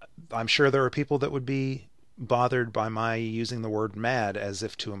 I'm sure there are people that would be bothered by my using the word mad as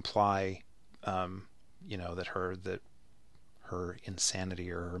if to imply, that her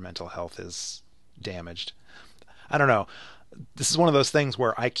insanity or her mental health is damaged. I don't know. This is one of those things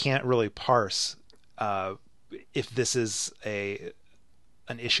where I can't really parse if this is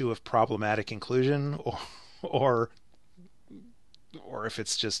an issue of problematic inclusion, or or if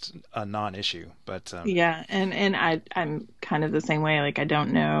it's just a non-issue. But Yeah, and I'm kind of the same way. Like, I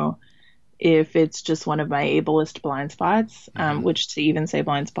don't know if it's just one of my ableist blind spots, mhm. which to even say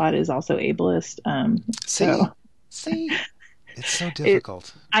blind spot is also ableist. see, So see, it's so it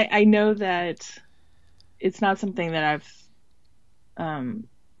difficult. I know that it's not something that um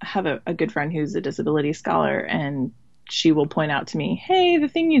have a good friend who's a disability scholar, and she will point out to me, "Hey, the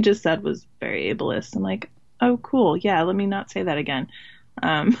thing you just said was very ableist." I'm like, "Oh, cool. Yeah, let me not say that again."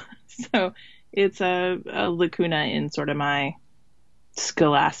 Um, so it's a lacuna in sort of my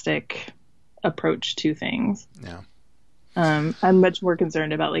scholastic approach to things. Yeah. I'm much more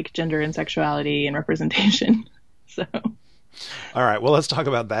concerned about like gender and sexuality and representation. So, All right. Well, let's talk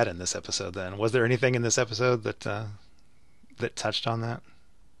about that in this episode then. Was there anything in this episode that touched on that?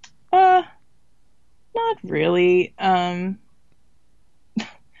 uh, not really. Some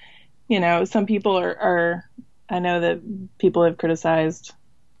people are, I know that people have criticized,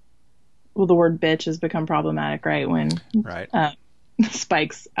 well, the word bitch has become problematic, right? When Right. uh,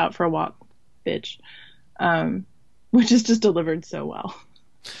 Spike's out for a walk, bitch, um, which is just delivered so well.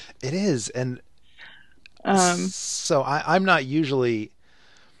 It is, and Um, so I'm not usually,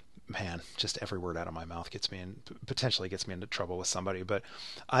 man, just every word out of my mouth gets me in, potentially gets me into trouble with somebody, but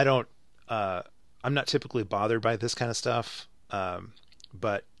I don't, uh, I'm not typically bothered by this kind of stuff.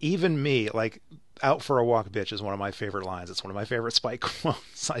 But even me, like, out for a walk, bitch, is one of my favorite lines. It's one of my favorite Spike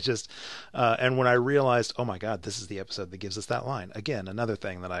quotes. And when I realized, oh my God, this is the episode that gives us that line. Again, another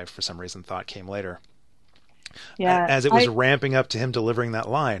thing that I, for some reason, thought came later. yeah, As it was ramping up to him delivering that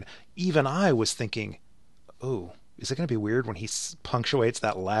line, even I was thinking, oh, is it going to be weird when he punctuates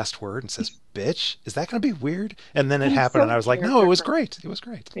that last word and says bitch? Is that going to be weird? And then it it's happened, so and I was like, no, it character was driven. great. It was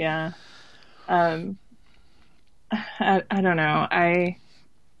great. Yeah. Um, I don't know. I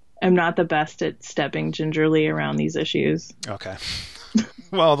am not the best at stepping gingerly around these issues. Okay.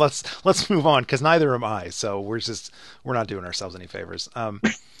 Well, let's move on, because neither am I. So we're not doing ourselves any favors. I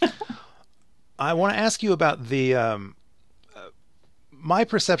want to ask you about my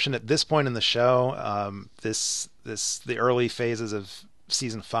perception at this point in the show. The early phases of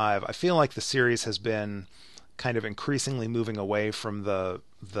season 5. I feel like the series has been kind of increasingly moving away from the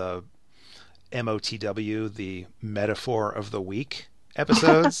MOTW, the metaphor of the week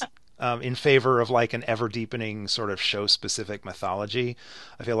episodes, in favor of like an ever deepening sort of show specific mythology.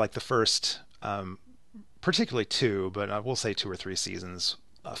 I feel like the first, particularly 2, but I will say 2 or 3 seasons,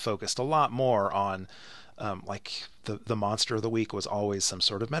 focused a lot more on, like, the monster of the week was always some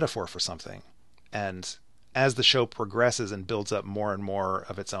sort of metaphor for something. And as the show progresses and builds up more and more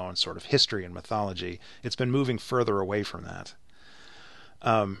of its own sort of history and mythology, it's been moving further away from that.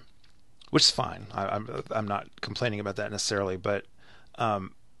 Which is fine. I'm not complaining about that necessarily, but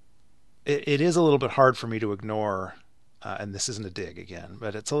um, it is a little bit hard for me to ignore, and this isn't a dig again,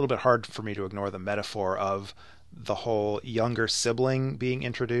 but it's a little bit hard for me to ignore the metaphor of the whole younger sibling being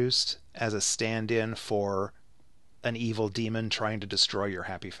introduced as a stand-in for an evil demon trying to destroy your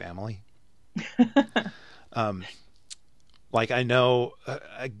happy family. Um, like, I know,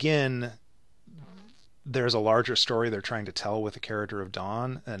 again, there's a larger story they're trying to tell with the character of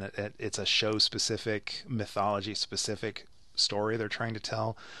Dawn, and it's a show specific, mythology specific story they're trying to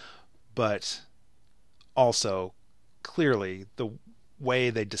tell. But also, clearly, the way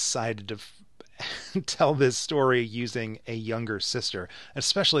they decided to tell this story using a younger sister,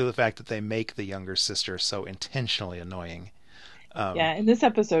 especially the fact that they make the younger sister so intentionally annoying. Yeah, and this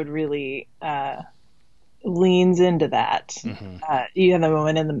episode really leans into that. Mm-hmm. You have the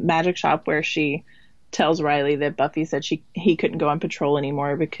moment in the magic shop where she tells Riley that Buffy said he couldn't go on patrol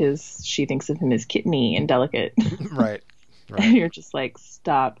anymore because she thinks of him as kidney and delicate. Right. And you're just like,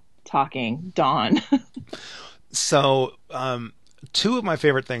 stop talking, Dawn. So, two of my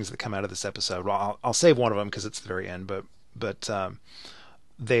favorite things that come out of this episode. Well, I'll save one of them because it's the very end, but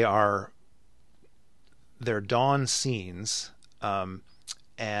they're Dawn scenes,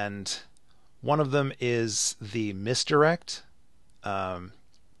 and one of them is the misdirect,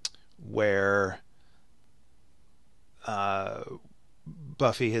 where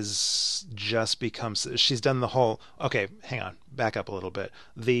Buffy has just become, she's done the whole, okay, hang on, back up a little bit.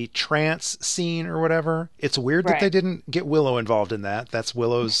 The trance scene or whatever, it's weird that they didn't get Willow involved in that. That's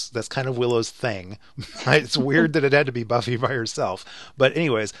kind of Willow's thing. It's weird that it had to be Buffy by herself. But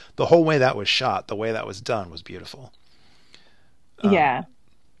anyways, the whole way that was shot, the way that was done was beautiful. Yeah.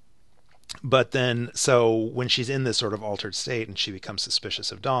 But then, so when she's in this sort of altered state and she becomes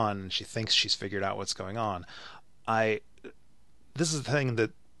suspicious of Dawn and she thinks she's figured out what's going on, this is the thing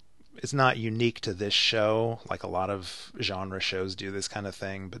that is not unique to this show. Like a lot of genre shows do this kind of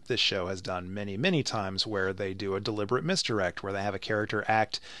thing, but this show has done many, many times where they do a deliberate misdirect, where they have a character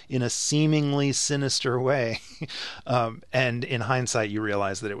act in a seemingly sinister way. And in hindsight, you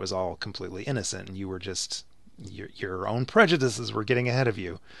realize that it was all completely innocent and you were just, your own prejudices were getting ahead of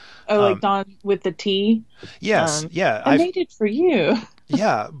you. Oh, like Dawn with the tea? Yes. Yeah. I made it for you.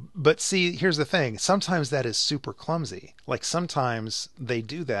 Yeah, but see, here's the thing. Sometimes that is super clumsy. Like sometimes they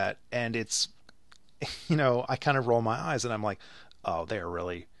do that and it's, I kind of roll my eyes and I'm like, oh, they're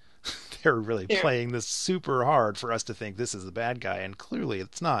really playing this super hard for us to think this is the bad guy. And clearly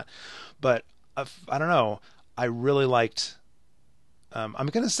it's not. But I don't know. I really liked, I'm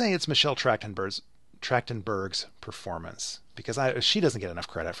going to say it's Michelle Trachtenberg's performance, because she doesn't get enough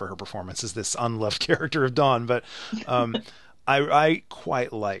credit for her performance as this unloved character of Dawn. But, I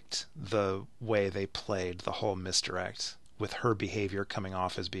quite liked the way they played the whole misdirect with her behavior coming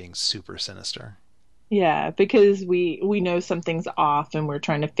off as being super sinister. Yeah, because we know something's off and we're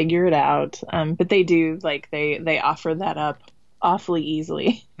trying to figure it out. But they do, like, they offer that up awfully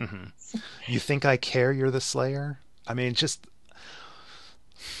easily. Mm-hmm. You think I care you're the Slayer? I mean, just,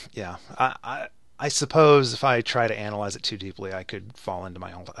 yeah. I suppose if I try to analyze it too deeply, I could fall into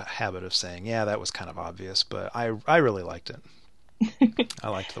my own habit of saying, yeah, that was kind of obvious, but I really liked it. I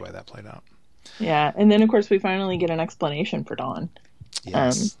liked the way that played out. Yeah, and then of course we finally get an explanation for Dawn.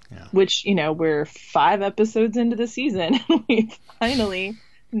 Yes. Yeah. Which, we're 5 episodes into the season and we finally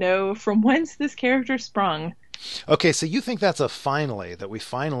know from whence this character sprung. Okay, so you think that's a finally, that we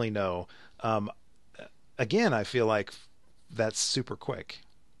finally know. Again, I feel like that's super quick.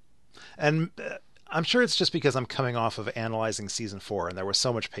 And I'm sure it's just because I'm coming off of analyzing season 4 and there was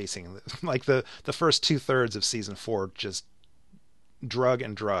so much pacing. Like the first 2/3 of season 4 just drug.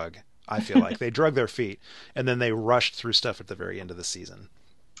 I feel like they drug their feet and then they rushed through stuff at the very end of the season.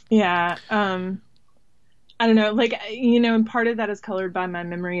 Yeah. I don't know. Like, and part of that is colored by my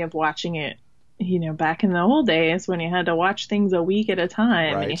memory of watching it, back in the old days when you had to watch things a week at a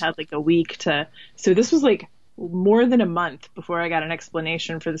time. Right. And you had like a week so this was like more than a month before I got an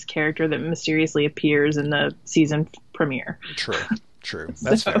explanation for this character that mysteriously appears in the season premiere. True.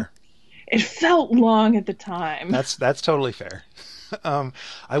 That's fair. It felt long at the time. That's totally fair. I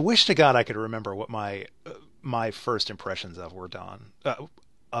wish to God I could remember what my first impressions of Dawn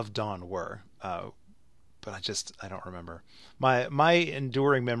were, but I don't remember. My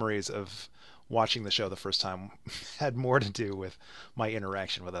enduring memories of watching the show the first time had more to do with my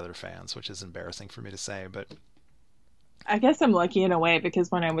interaction with other fans, which is embarrassing for me to say, but I guess I'm lucky in a way because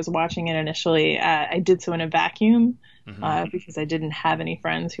when I was watching it initially, I did so in a vacuum, because I didn't have any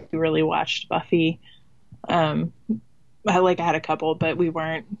friends who really watched Buffy. I had a couple, but we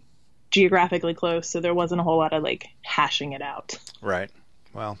weren't geographically close, so there wasn't a whole lot of like hashing it out. Right.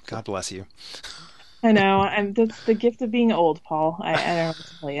 Well, God bless you. I know. That's the gift of being old, Paul. I don't know what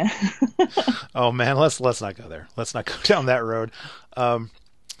to tell you. Oh man, let's not go there. Let's not go down that road.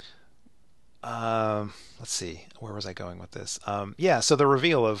 Let's see. Where was I going with this? Yeah. So the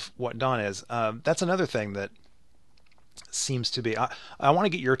reveal of what Dawn is. That's another thing that seems to be. I want to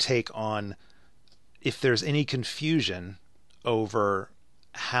get your take on if there's any confusion over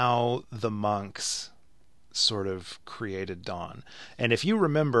how the monks sort of created Dawn, and if you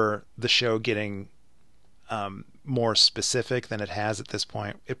remember the show getting more specific than it has at this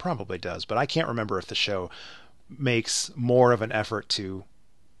point. It probably does, but I can't remember if the show makes more of an effort to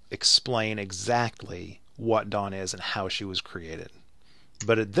explain exactly what Dawn is and how she was created.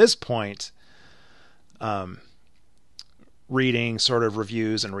 But at this point, reading sort of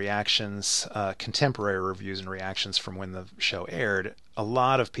reviews and reactions, contemporary reviews and reactions from when the show aired, a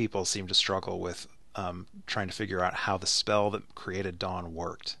lot of people seem to struggle with trying to figure out how the spell that created Dawn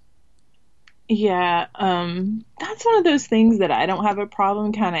worked. Yeah, that's one of those things that I don't have a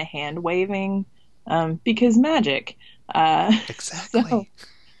problem kind of hand waving, because magic. So Exactly.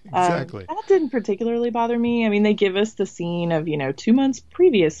 Exactly. that didn't particularly bother me. I mean, they give us the scene of, 2 months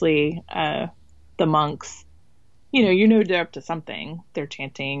previously, the monks, they're up to something. They're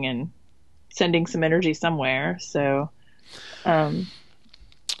chanting and sending some energy somewhere. So, um,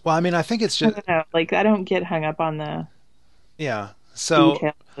 Well, I mean, I think it's I just, don't know. Like, I don't get hung up on the yeah. So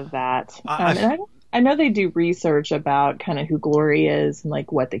details of that. I, And I know they do research about kind of who Glory is and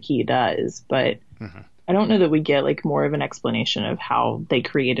like what the key does, but mhm. I don't know that we get like more of an explanation of how they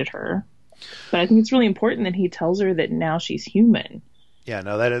created her. But I think it's really important that he tells her that now she's human. Yeah,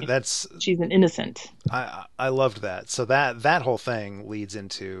 no, that's She's an innocent. I loved that. So that whole thing leads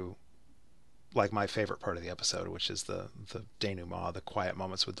into like my favorite part of the episode, which is the denouement, the quiet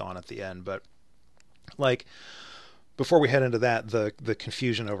moments with Dawn at the end. But like before we head into that, the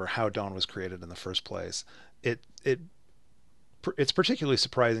confusion over how Dawn was created in the first place, it's particularly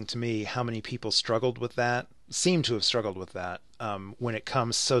surprising to me how many people seem to have struggled with that, when it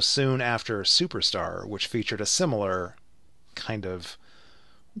comes so soon after Superstar, which featured a similar kind of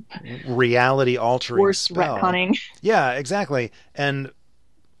reality altering Worst spell. retconning. Yeah, exactly. And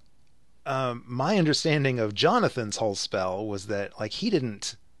my understanding of Jonathan's whole spell was that like he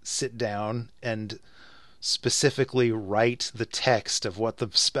didn't sit down and specifically write the text of what the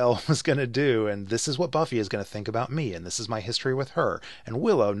spell was going to do, and this is what Buffy is going to think about me, and this is my history with her, and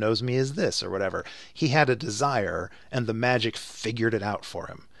Willow knows me as this or whatever. He had a desire, and the magic figured it out for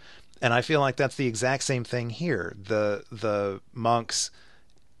him. And I feel like that's the exact same thing here. The monks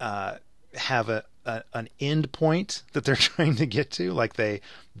have an end point that they're trying to get to. Like they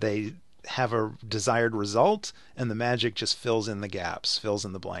have a desired result, and the magic just fills in the gaps, fills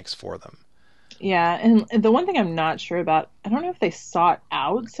in the blanks for them. Yeah, and the one thing I'm not sure about, I don't know if they sought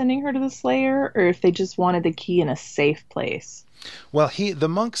out sending her to the Slayer or if they just wanted the key in a safe place. Well, the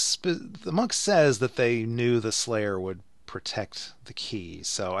monk says that they knew the Slayer would protect the key,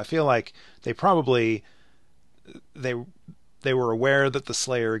 so I feel like they probably they were aware that the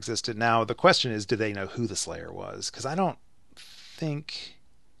Slayer existed. Now the question is, do they know who the Slayer was? Because I don't think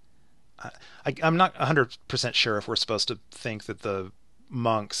I'm not 100% sure if we're supposed to think that the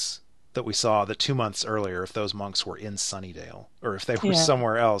monks that we saw the 2 months earlier, if those monks were in Sunnydale or if they were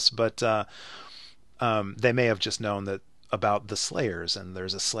somewhere else. But they may have just known that about the Slayers, and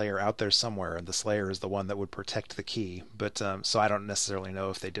there's a Slayer out there somewhere, and the Slayer is the one that would protect the key. But so I don't necessarily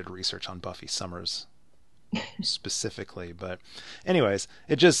know if they did research on Buffy Summers specifically. But anyways,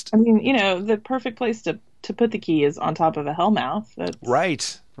 it just... I mean, the perfect place to put the key is on top of a hellmouth. That's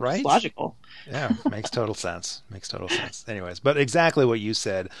right. logical. Yeah, makes total sense. Makes total sense. Anyways, but exactly what you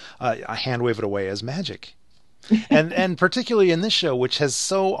said, I hand wave it away as magic. And particularly in this show, which has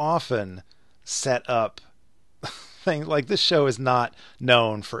so often set up things like this show is not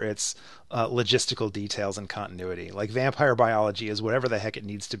known for its logistical details and continuity. Like vampire biology is whatever the heck it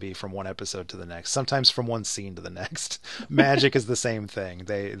needs to be from one episode to the next, sometimes from one scene to the next. Magic is the same thing.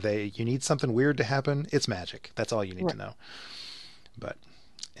 You need something weird to happen, it's magic. That's all you need to know. But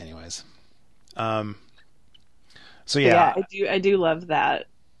anyways, so yeah, I do love that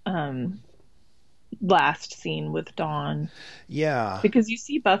last scene with Dawn. Yeah, because you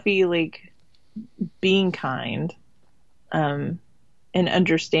see Buffy like being kind, and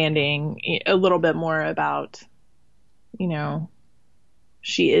understanding a little bit more about,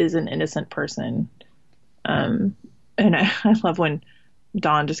 she is an innocent person. And I love when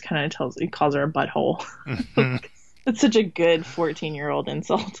Dawn just kind of calls her a butthole. It's such a good 14-year-old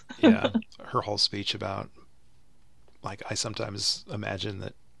insult. Yeah, her whole speech about, like, I sometimes imagine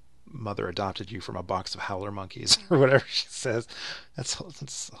that mother adopted you from a box of howler monkeys or whatever she says.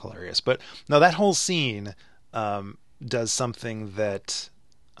 That's hilarious. But no, that whole scene does something that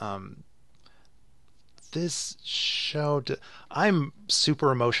this show... I'm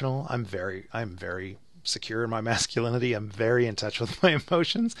super emotional. I'm very secure in my masculinity. I'm very in touch with my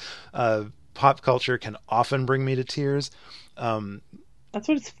emotions. Pop culture can often bring me to tears. That's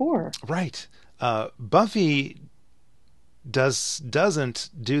what it's for. Right. Buffy doesn't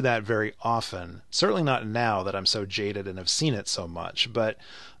do that very often. Certainly not now that I'm so jaded and have seen it so much. But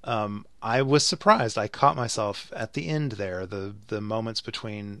I was surprised. I caught myself at the end there. The moments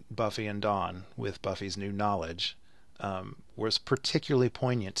between Buffy and Dawn with Buffy's new knowledge was particularly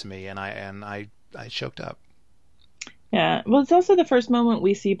poignant to me, and I choked up. Yeah, well, it's also the first moment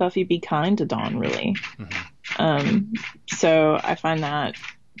we see Buffy be kind to Dawn, really. Mm-hmm. So I find that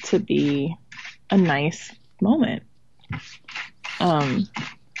to be a nice moment. I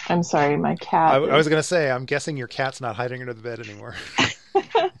I'm sorry, my I cat. was going to say, I'm guessing your cat's not hiding under the bed anymore.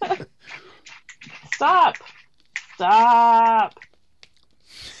 Stop! Stop!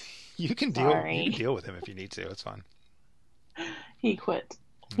 You can Sorry. deal with him if you need to. It's fine. He quit.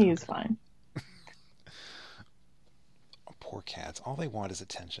 He's fine. Oh, poor cats. All they want is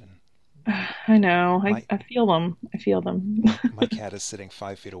attention. I know. My I feel them. I feel them. my cat is sitting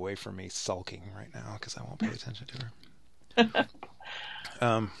 5 feet away from me, sulking right now because I won't pay attention to her.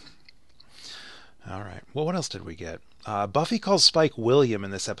 Um. All right. Well, what else did we get? Buffy calls Spike William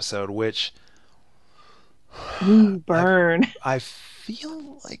in this episode, which Ooh, burn. I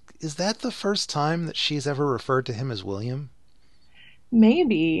feel like, is that the first time that she's ever referred to him as William?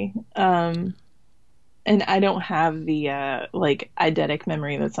 Maybe. And I don't have the like eidetic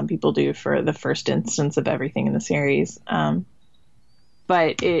memory that some people do for the first instance of everything in the series.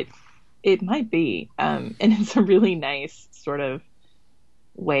 But it might be. And it's a really nice sort of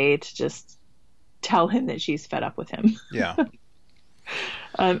way to just tell him that she's fed up with him. Yeah.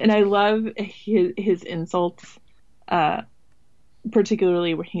 And I love his insults,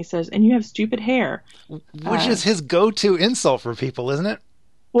 particularly when he says, "And you have stupid hair," Which is his go-to insult for people, isn't it?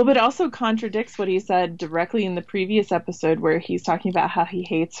 well, but also contradicts what he said directly in the previous episode, where he's talking about how he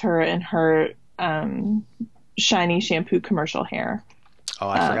hates her and her shiny shampoo commercial hair. Oh,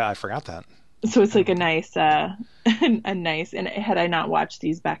 I forgot that. So it's like a nice, a nice. And had I not watched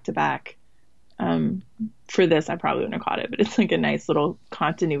these back to back, for this, I probably wouldn't have caught it. But it's like a nice little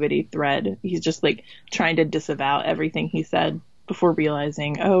continuity thread. He's just like trying to disavow everything he said before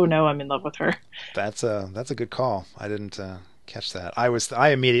realizing, oh no, I'm in love with her. That's a good call. I didn't catch that. I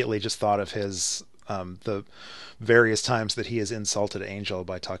immediately just thought of his the various times that he has insulted Angel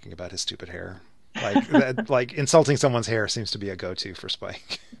by talking about his stupid hair. Like that, like insulting someone's hair seems to be a go-to for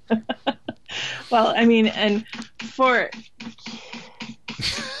Spike. Well, I mean, and for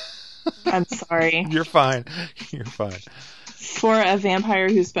I'm sorry. You're fine. You're fine. For a vampire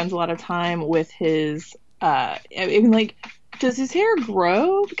who spends a lot of time with his, I mean, like, does his hair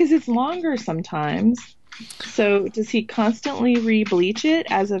grow? Because it's longer sometimes. So does he constantly re-bleach it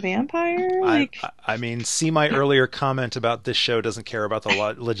as a vampire? Like, I mean, see my earlier comment about this show doesn't care about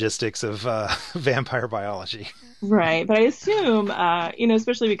the logistics of vampire biology. right. But I assume,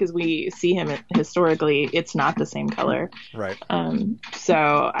 especially because we see him historically, it's not the same color. Right.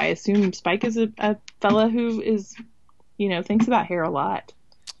 So I assume Spike is a fella who is, thinks about hair a lot.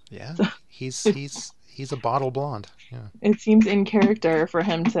 Yeah. So, he's a bottle blonde. Yeah. It seems in character for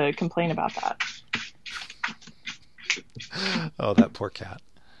him to complain about that. Oh, that poor cat.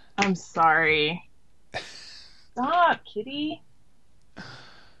 I'm sorry. Stop, kitty.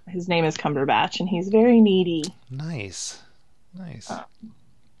 His name is Cumberbatch, and he's very needy. Nice. So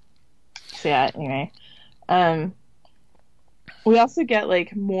yeah, anyway. We also get,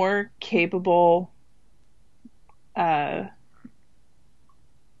 like, more capable Xander.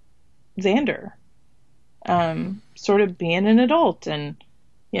 Sort of being an adult, and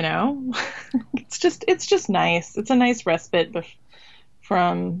it's just nice. It's a nice respite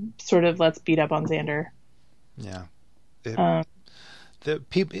from sort of let's beat up on Xander. Yeah.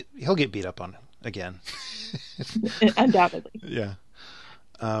 He'll get beat up on again. Undoubtedly. Yeah.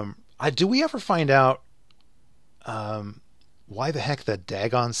 Do we ever find out why the heck the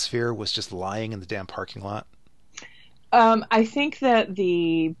Dagon sphere was just lying in the damn parking lot? I think that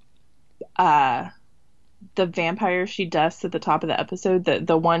the vampire she dusts at the top of the episode,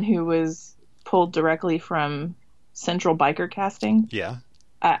 the one who was pulled directly from Central Biker Casting. Yeah.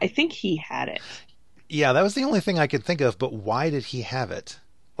 I think he had it. Yeah, that was the only thing I could think of, but why did he have it?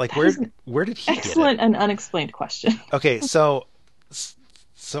 Like, where did he get it? Excellent and unexplained question. Okay, so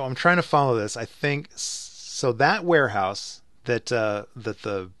I'm trying to follow this. I think so that warehouse that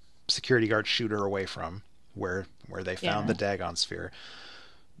the security guards shoot her away from, where they found the Dagon sphere,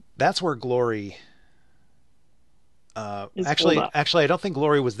 that's where Glory actually I don't think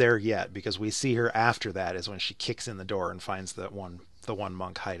Glory was there yet, because we see her after that is when she kicks in the door and finds the one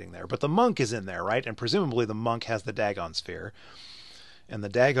monk hiding there. But the monk is in there, right? And presumably the monk has the Dagon sphere. And the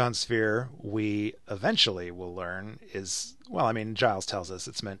Dagon sphere, we eventually will learn, is, well, I mean, Giles tells us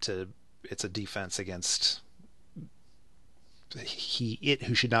it's a defense against it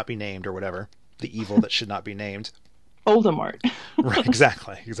who should not be named, or whatever, the evil that should not be named. Voldemort. Right,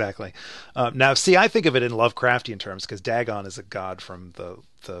 exactly. Now, see, I think of it in Lovecraftian terms, because Dagon is a god from the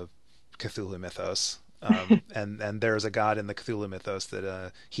Cthulhu mythos, and there's a god in the Cthulhu mythos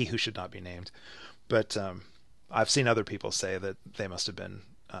that he who should not be named. But I've seen other people say that they must have been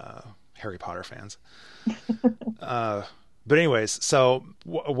Harry Potter fans. But anyways, so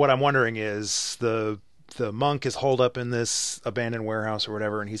what I'm wondering is the monk is holed up in this abandoned warehouse or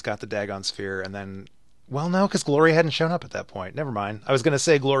whatever, and he's got the Dagon sphere, and then, well, no, because Glory hadn't shown up at that point. Never mind. I was going to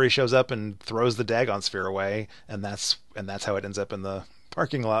say Glory shows up and throws the Dagon sphere away, and that's how it ends up in the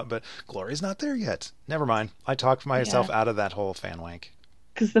parking lot, but Glory's not there yet. Never mind. I talked myself out of that whole fan wank.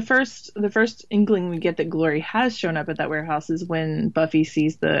 Because the first inkling we get that Glory has shown up at that warehouse is when Buffy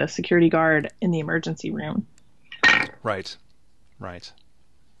sees the security guard in the emergency room. Right.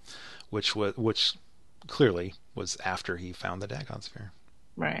 Which clearly was after he found the Dagon sphere.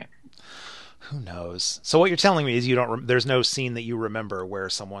 Right. Who knows? So what you're telling me is there's no scene that you remember where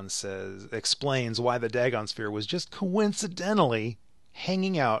someone explains why the Dagon sphere was just coincidentally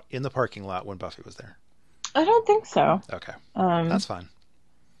hanging out in the parking lot when Buffy was there. I don't think so. Okay. That's fine.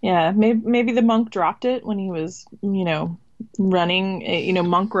 Yeah, maybe the monk dropped it when he was, running.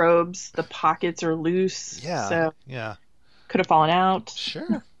 Monk robes, the pockets are loose. Yeah. So yeah. Could have fallen out.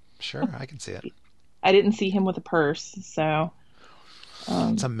 Sure, I can see it. I didn't see him with a purse, so.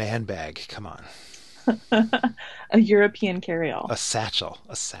 It's a man bag. Come on. A European carryall. A satchel.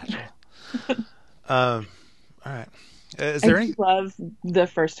 All right. Is there any? I love the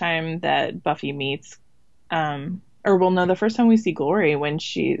first time that Buffy meets, the first time we see Glory when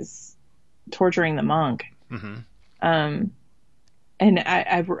she's torturing the monk. Mm-hmm. And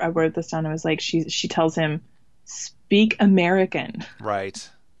I wrote this down. I was like, she tells him, "Speak American." Right.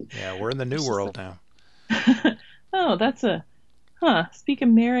 Yeah, we're in the new world now. Oh, that's speak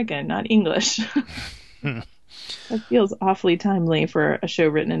American, not English. That feels awfully timely for a show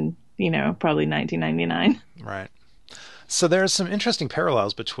written in, probably 1999. Right. So there's some interesting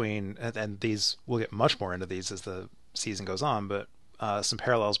parallels between, and these, we'll get much more into these as the season goes on, but some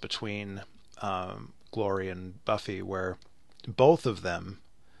parallels between Glory and Buffy, where both of them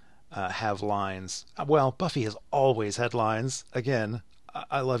have lines. Well, Buffy has always had lines. Again,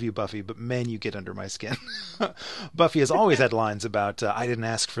 I love you, Buffy, but man, you get under my skin. Buffy has always had lines about, I didn't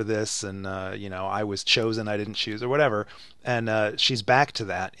ask for this, and, I was chosen, I didn't choose, or whatever. And she's back to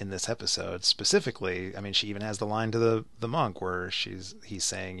that in this episode. Specifically, I mean, she even has the line to the monk where he's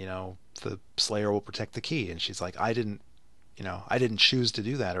saying, the Slayer will protect the key. And she's like, I didn't choose to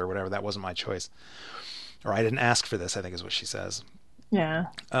do that, or whatever. That wasn't my choice. Or I didn't ask for this, I think is what she says. Yeah.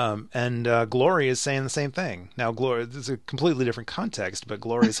 And Glory is saying the same thing. Now, Glory, this is a completely different context, but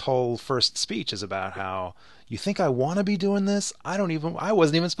Glory's whole first speech is about how, you think I want to be doing this? I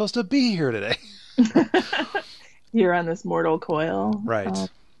wasn't even supposed to be here today. You're on this mortal coil. Right.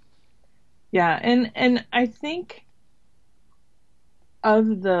 Yeah. And I think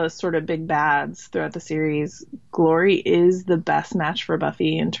of the sort of big bads throughout the series, Glory is the best match for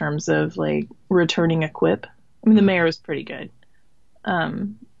Buffy in terms of like returning a quip. I mean, the mayor is pretty good.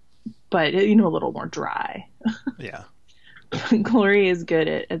 But a little more dry. Yeah. Glory is good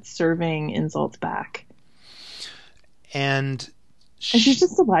at serving insults back. And she's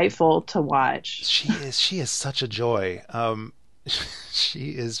just delightful to watch. She is such a joy.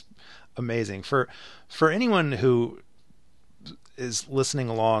 She is amazing. For anyone who is listening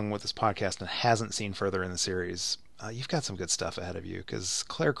along with this podcast and hasn't seen further in the series, you've got some good stuff ahead of you, because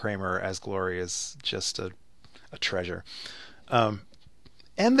Claire Kramer as Glory is just a treasure.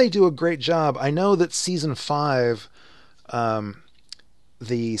 And they do a great job. I know that season 5,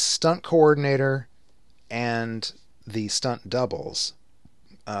 the stunt coordinator and the stunt doubles,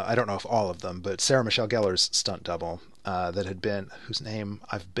 I don't know if all of them, but Sarah Michelle Gellar's stunt double, whose name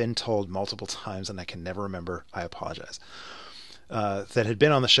I've been told multiple times and I can never remember, I apologize, that had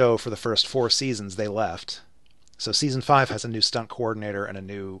been on the show for the first 4 seasons, they left. So season 5 has a new stunt coordinator and a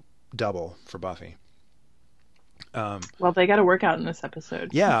new double for Buffy. Well, they got to work out in this episode.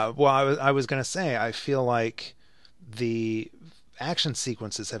 Yeah, well, I was going to say, I feel like the action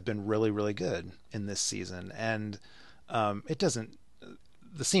sequences have been really, really good in this season, and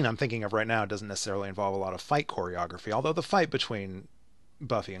the scene I'm thinking of right now doesn't necessarily involve a lot of fight choreography, although the fight between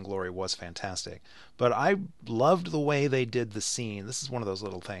Buffy and Glory was fantastic. But I loved the way they did the scene. This is one of those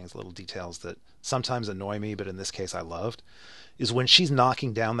little details that sometimes annoy me, but in this case I loved, is when she's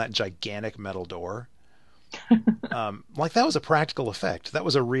knocking down that gigantic metal door. Like, that was a practical effect. That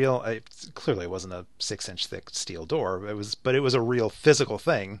was a real, clearly it wasn't a 6-inch thick steel door. But it was a real physical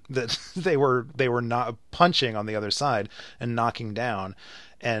thing that they were not punching on the other side and knocking down.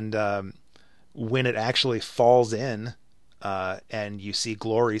 And when it actually falls in, and you see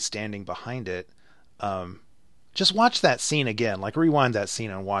Glory standing behind it, just watch that scene again. Like, rewind that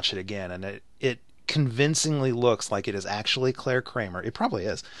scene and watch it again, and it convincingly looks like it is actually Claire Kramer. It probably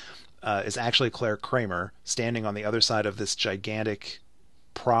is actually Claire Kramer standing on the other side of this gigantic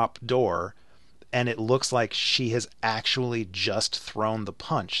prop door, and it looks like she has actually just thrown the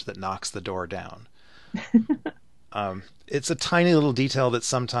punch that knocks the door down. It's a tiny little detail that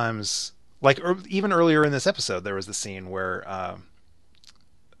sometimes, like even earlier in this episode, there was the scene where,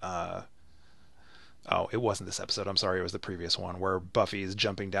 oh, it wasn't this episode. I'm sorry, it was the previous one where Buffy's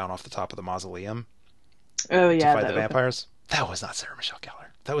jumping down off the top of the mausoleum Oh to yeah, fight the vampires. That was not Sarah Michelle Gellar.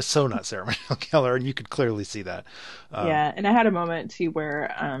 That was so not Sarah Michelle Gellar, and you could clearly see that. yeah, and I had a moment too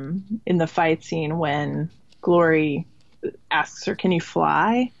where in the fight scene when Glory asks her, "Can you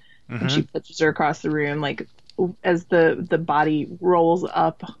fly?" Mm-hmm. and she pushes her across the room, like as the body rolls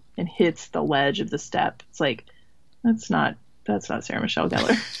up and hits the ledge of the step. It's like that's not Sarah Michelle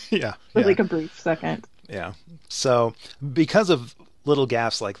Gellar. Yeah, For yeah. like a brief second. Yeah. So because of little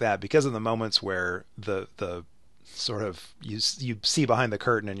gaffes like that, because of the moments where the sort of you see behind the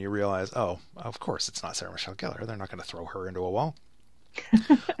curtain and you realize, oh, of course it's not Sarah Michelle Gellar. They're not going to throw her into a wall.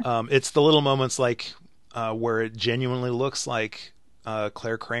 It's the little moments like where it genuinely looks like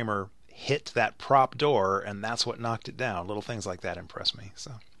Claire Kramer hit that prop door and that's what knocked it down. Little things like that impress me.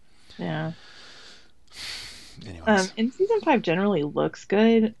 So Yeah. anyways. And season 5 generally looks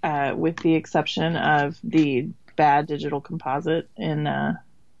good, with the exception of the bad digital composite in Out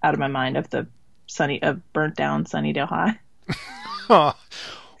of My Mind of the burnt down Sunnydale High.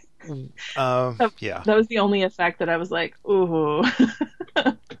 Yeah. That was the only effect that I was like, ooh.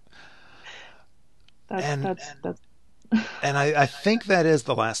 That's And I think that is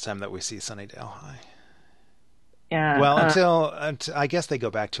the last time that we see Sunnydale High. yeah. Well, until I guess they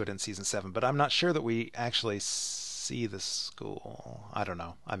go back to it in season 7, but I'm not sure that we actually see the school. I don't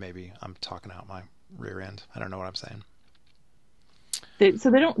know. I'm talking out my rear end. I don't know what I'm saying.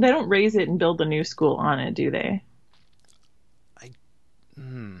 So they don't raise it and build a new school on it, do they?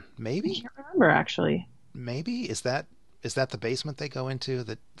 Maybe. I can't remember actually. Maybe is that the basement they go into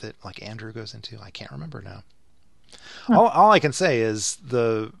that like Andrew goes into? I can't remember now. Huh. All I can say is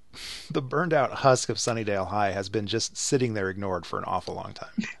the burned out husk of Sunnydale High has been just sitting there ignored for an awful long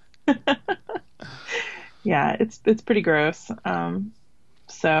time. Yeah, it's pretty gross.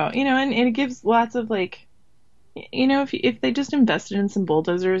 So and it gives lots of like, if they just invested in some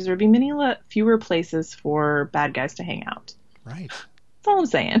bulldozers, there'd be many fewer places for bad guys to hang out. Right. That's all I'm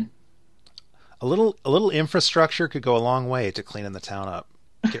saying. A little infrastructure could go a long way to cleaning the town up.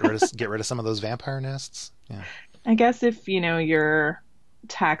 Get rid of some of those vampire nests. Yeah. I guess if your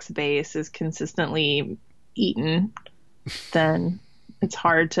tax base is consistently eaten, then it's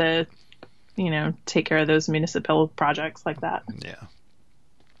hard to take care of those municipal projects like that. Yeah.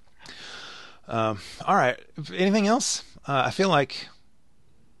 All right. Anything else? I feel like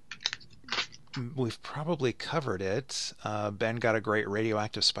we've probably covered it. Ben got a great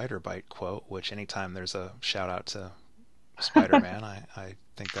radioactive spider bite quote, which anytime there's a shout out to Spider-Man, I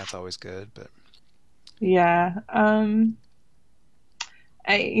think that's always good. But yeah,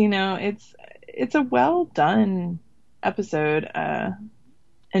 it's a well done episode.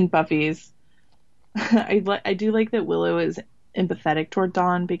 In Buffy's, I do like that Willow is empathetic toward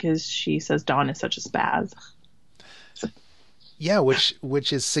Dawn because she says Dawn is such a spaz. Yeah,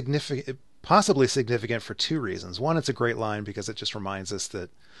 which is significant, possibly significant for two reasons. One, it's a great line because it just reminds us that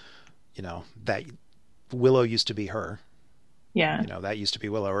that Willow used to be her. Yeah. That used to be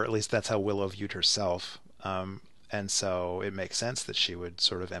Willow, or at least that's how Willow viewed herself. And so it makes sense that she would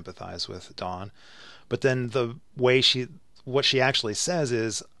sort of empathize with Dawn. But then the way what she actually says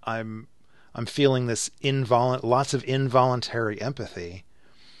is, I'm feeling this lots of involuntary empathy,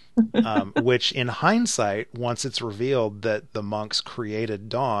 which in hindsight, once it's revealed that the monks created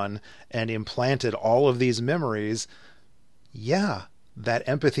Dawn and implanted all of these memories, yeah, that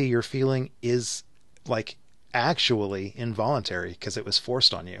empathy you're feeling is like actually involuntary because it was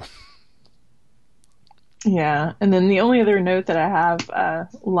forced on you. Yeah. And then the only other note that I have,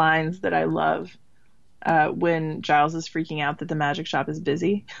 lines that I love, when Giles is freaking out that the magic shop is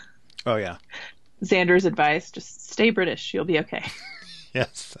busy. Oh yeah. Xander's advice, just stay British, you'll be okay.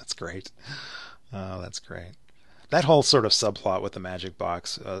 Yes, that's great. Oh, that's great. That whole sort of subplot with the magic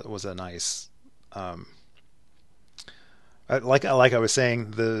box was a nice like I was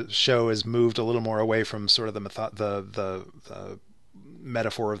saying, the show has moved a little more away from sort of the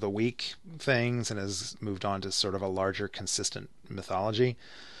metaphor of the week things and has moved on to sort of a larger, consistent mythology.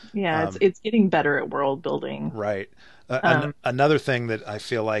 Yeah, it's getting better at world building. Right. Another thing that I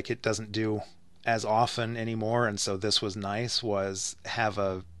feel like it doesn't do as often anymore, and so this was nice, was have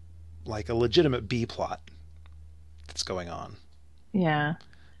a legitimate B plot that's going on. Yeah.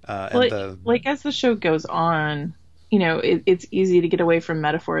 And as the show goes on, it's easy to get away from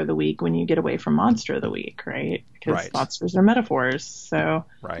metaphor of the week when you get away from monster of the week, right? Because monsters are metaphors. So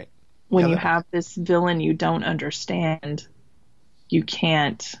right. When you have this villain you don't understand, you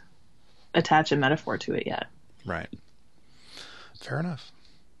can't attach a metaphor to it yet. Right. Fair enough.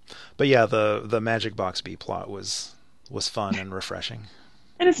 But yeah, the Magic Box B plot was fun and refreshing.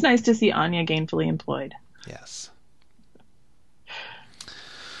 And it's nice to see Anya gainfully employed. Yes.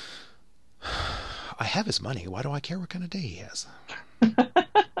 I have his money. Why do I care what kind of day he has?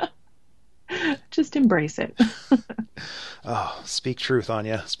 Just embrace it. Oh, speak truth,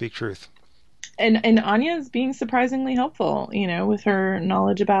 Anya. Speak truth. And Anya is being surprisingly helpful, with her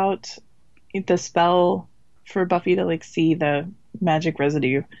knowledge about the spell for Buffy to like see the magic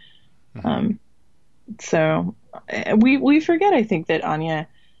residue. Mm-hmm. So we forget, I think, that Anya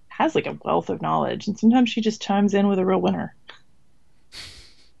has like a wealth of knowledge, and sometimes she just chimes in with a real winner.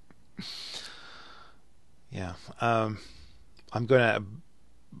 Yeah. I'm gonna,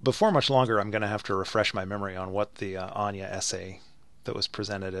 before much longer, I'm gonna have to refresh my memory on what the Anya essay that was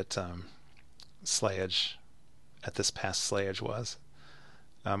presented at Slayage, at this past Slayage was.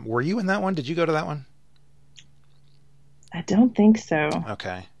 Were you in that one? Did you go to that one? I don't think so.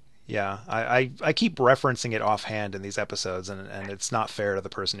 Okay. Yeah, I keep referencing it offhand in these episodes, and it's not fair to the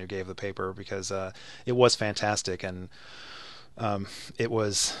person who gave the paper, because it was fantastic, and it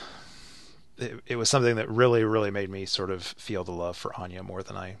was something that really, really made me sort of feel the love for Anya more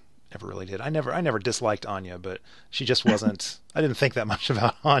than I ever really did. I never disliked Anya, but she just wasn't. I didn't think that much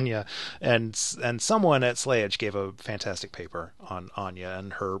about Anya, and someone at Slayage gave a fantastic paper on Anya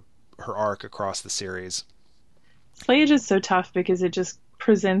and her arc across the series. Slayage is so tough because it just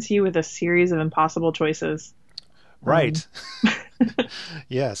presents you with a series of impossible choices. Right.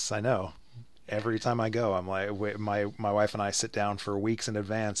 Yes, I know. Every time I go, I'm like, my wife and I sit down for weeks in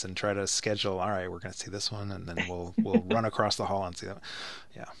advance and try to schedule. All right, we're going to see this one, and then we'll run across the hall and see that.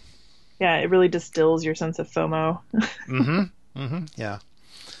 Yeah. Yeah, it really distills your sense of FOMO. Mm-hmm. Mm-hmm. Yeah.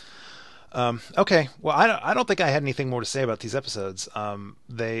 Okay. Well, I don't think I had anything more to say about these episodes.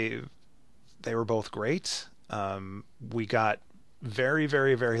 They were both great. We got very,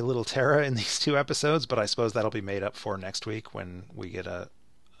 very, very little Tara in these two episodes, but I suppose that'll be made up for next week when we get a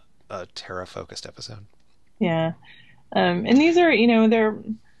Tara-focused episode. Yeah. And these are, they're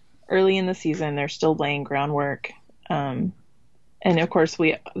early in the season. They're still laying groundwork. And of course,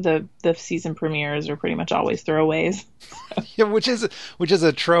 the season premieres are pretty much always throwaways. Yeah, which is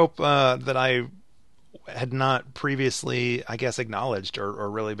a trope that I had not previously, I guess, acknowledged or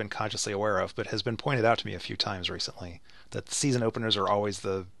really been consciously aware of, but has been pointed out to me a few times recently, that the season openers are always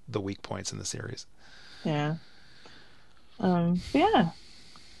the weak points in the series. Yeah. Yeah.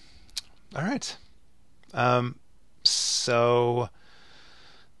 All right. So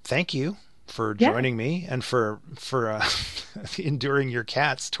thank you for joining me and for enduring your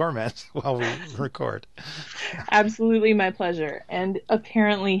cat's torment while we record. Absolutely my pleasure. And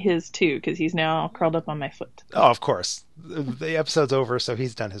apparently his too, because he's now curled up on my foot. Oh, of course. The episode's over, so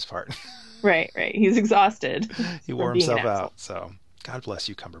he's done his part. Right. He's exhausted. He wore himself out, so God bless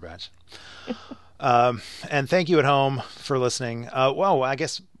you, Cumberbatch. And thank you at home for listening. Well, I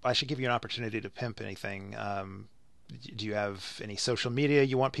guess I should give you an opportunity to pimp anything. Do you have any social media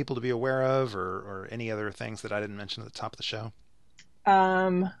you want people to be aware of, or any other things that I didn't mention at the top of the show?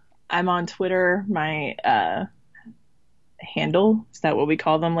 I'm on Twitter. My handle, is that what we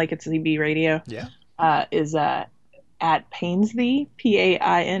call them? Like it's CB Radio? Yeah. Is at Painsthee,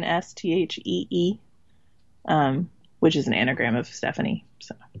 Painstthee, which is an anagram of Stephanie.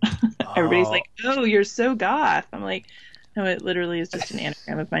 So everybody's like, "Oh, you're so goth." I'm like, no, it literally is just an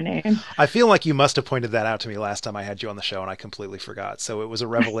anagram of my name. I feel like you must have pointed that out to me last time I had you on the show, and I completely forgot. So it was a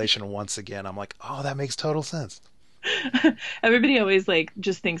revelation once again. I'm like, oh, that makes total sense. Everybody always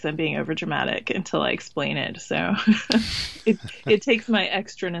just thinks I'm being overdramatic until I explain it. So it takes my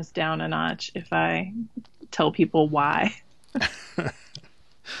extraness down a notch if I tell people why.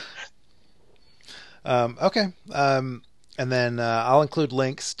 Okay. And then I'll include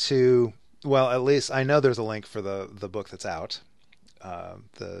links to, well, at least I know there's a link for the book that's out,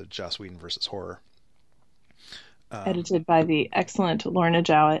 the Joss Whedon versus Horror. Edited by the excellent Lorna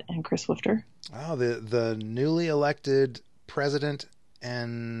Jowett and Chris Wifter. Oh, the newly elected president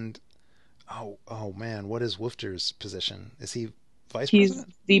and oh man, what is Wifter's position? Is he vice president?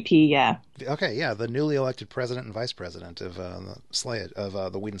 He's VP, yeah. Okay, yeah, the newly elected president and vice president of the Slayage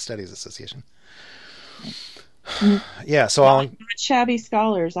of the Whedon Studies Association. Yeah, so not shabby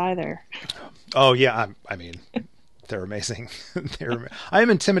scholars either. Oh yeah, I mean, they're amazing. I am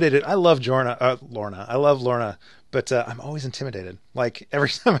intimidated. I love Lorna. I love Lorna, but I'm always intimidated. Like every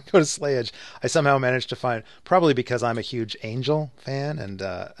time I go to Slayage, I somehow manage to find, probably because I'm a huge Angel fan, and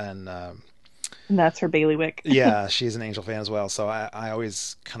that's her bailiwick. Yeah, she's an Angel fan as well. So I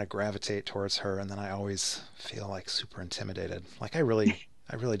always kind of gravitate towards her, and then I always feel like super intimidated. Like I really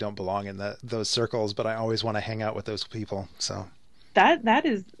I really don't belong in those circles, but I always want to hang out with those people. So that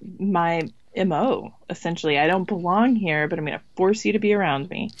is my MO, essentially. I don't belong here, but I'm going to force you to be around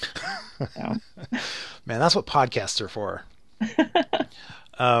me. So. Man, that's what podcasts are for.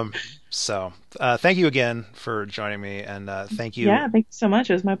 Thank you again for joining me, and thank you. Yeah, thank you so much.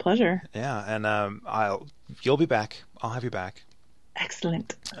 It was my pleasure. Yeah, and you'll be back. I'll have you back.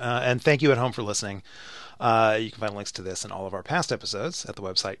 Excellent. And thank you at home for listening. You can find links to this and all of our past episodes at the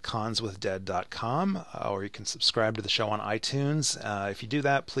website conswithdead.com, or you can subscribe to the show on iTunes. If you do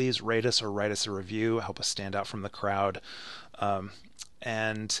that, please rate us or write us a review. Help us stand out from the crowd.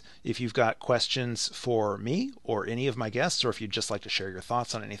 And if you've got questions for me or any of my guests, or if you'd just like to share your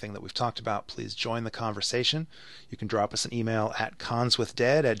thoughts on anything that we've talked about, please join the conversation. You can drop us an email at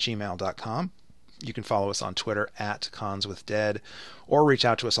conswithdead@gmail.com. You can follow us on Twitter at conswithdead, or reach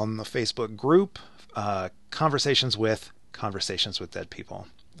out to us on the Facebook group, Conversations with Dead People.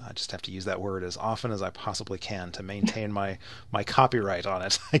 I just have to use that word as often as I possibly can to maintain my copyright on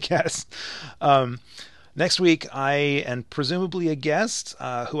it, I guess. Next week, and presumably a guest,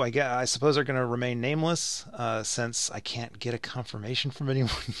 who I suppose are going to remain nameless, since I can't get a confirmation from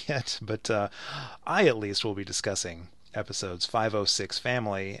anyone yet, but I at least will be discussing episodes 506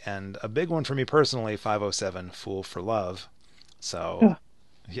 Family, and a big one for me personally, 507 Fool for Love. So,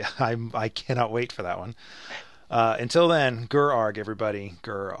 yeah, I cannot wait for that one. Until then, Gur Arg, everybody.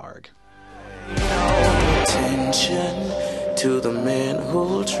 Gur Arg. Attention to the men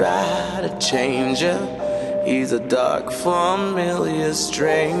who'll try to change you. He's a dark, familiar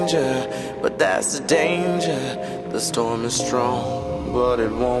stranger, but that's the danger. The storm is strong, but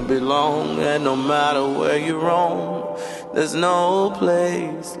it won't be long. And no matter where you roam, there's no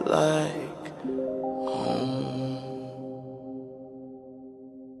place like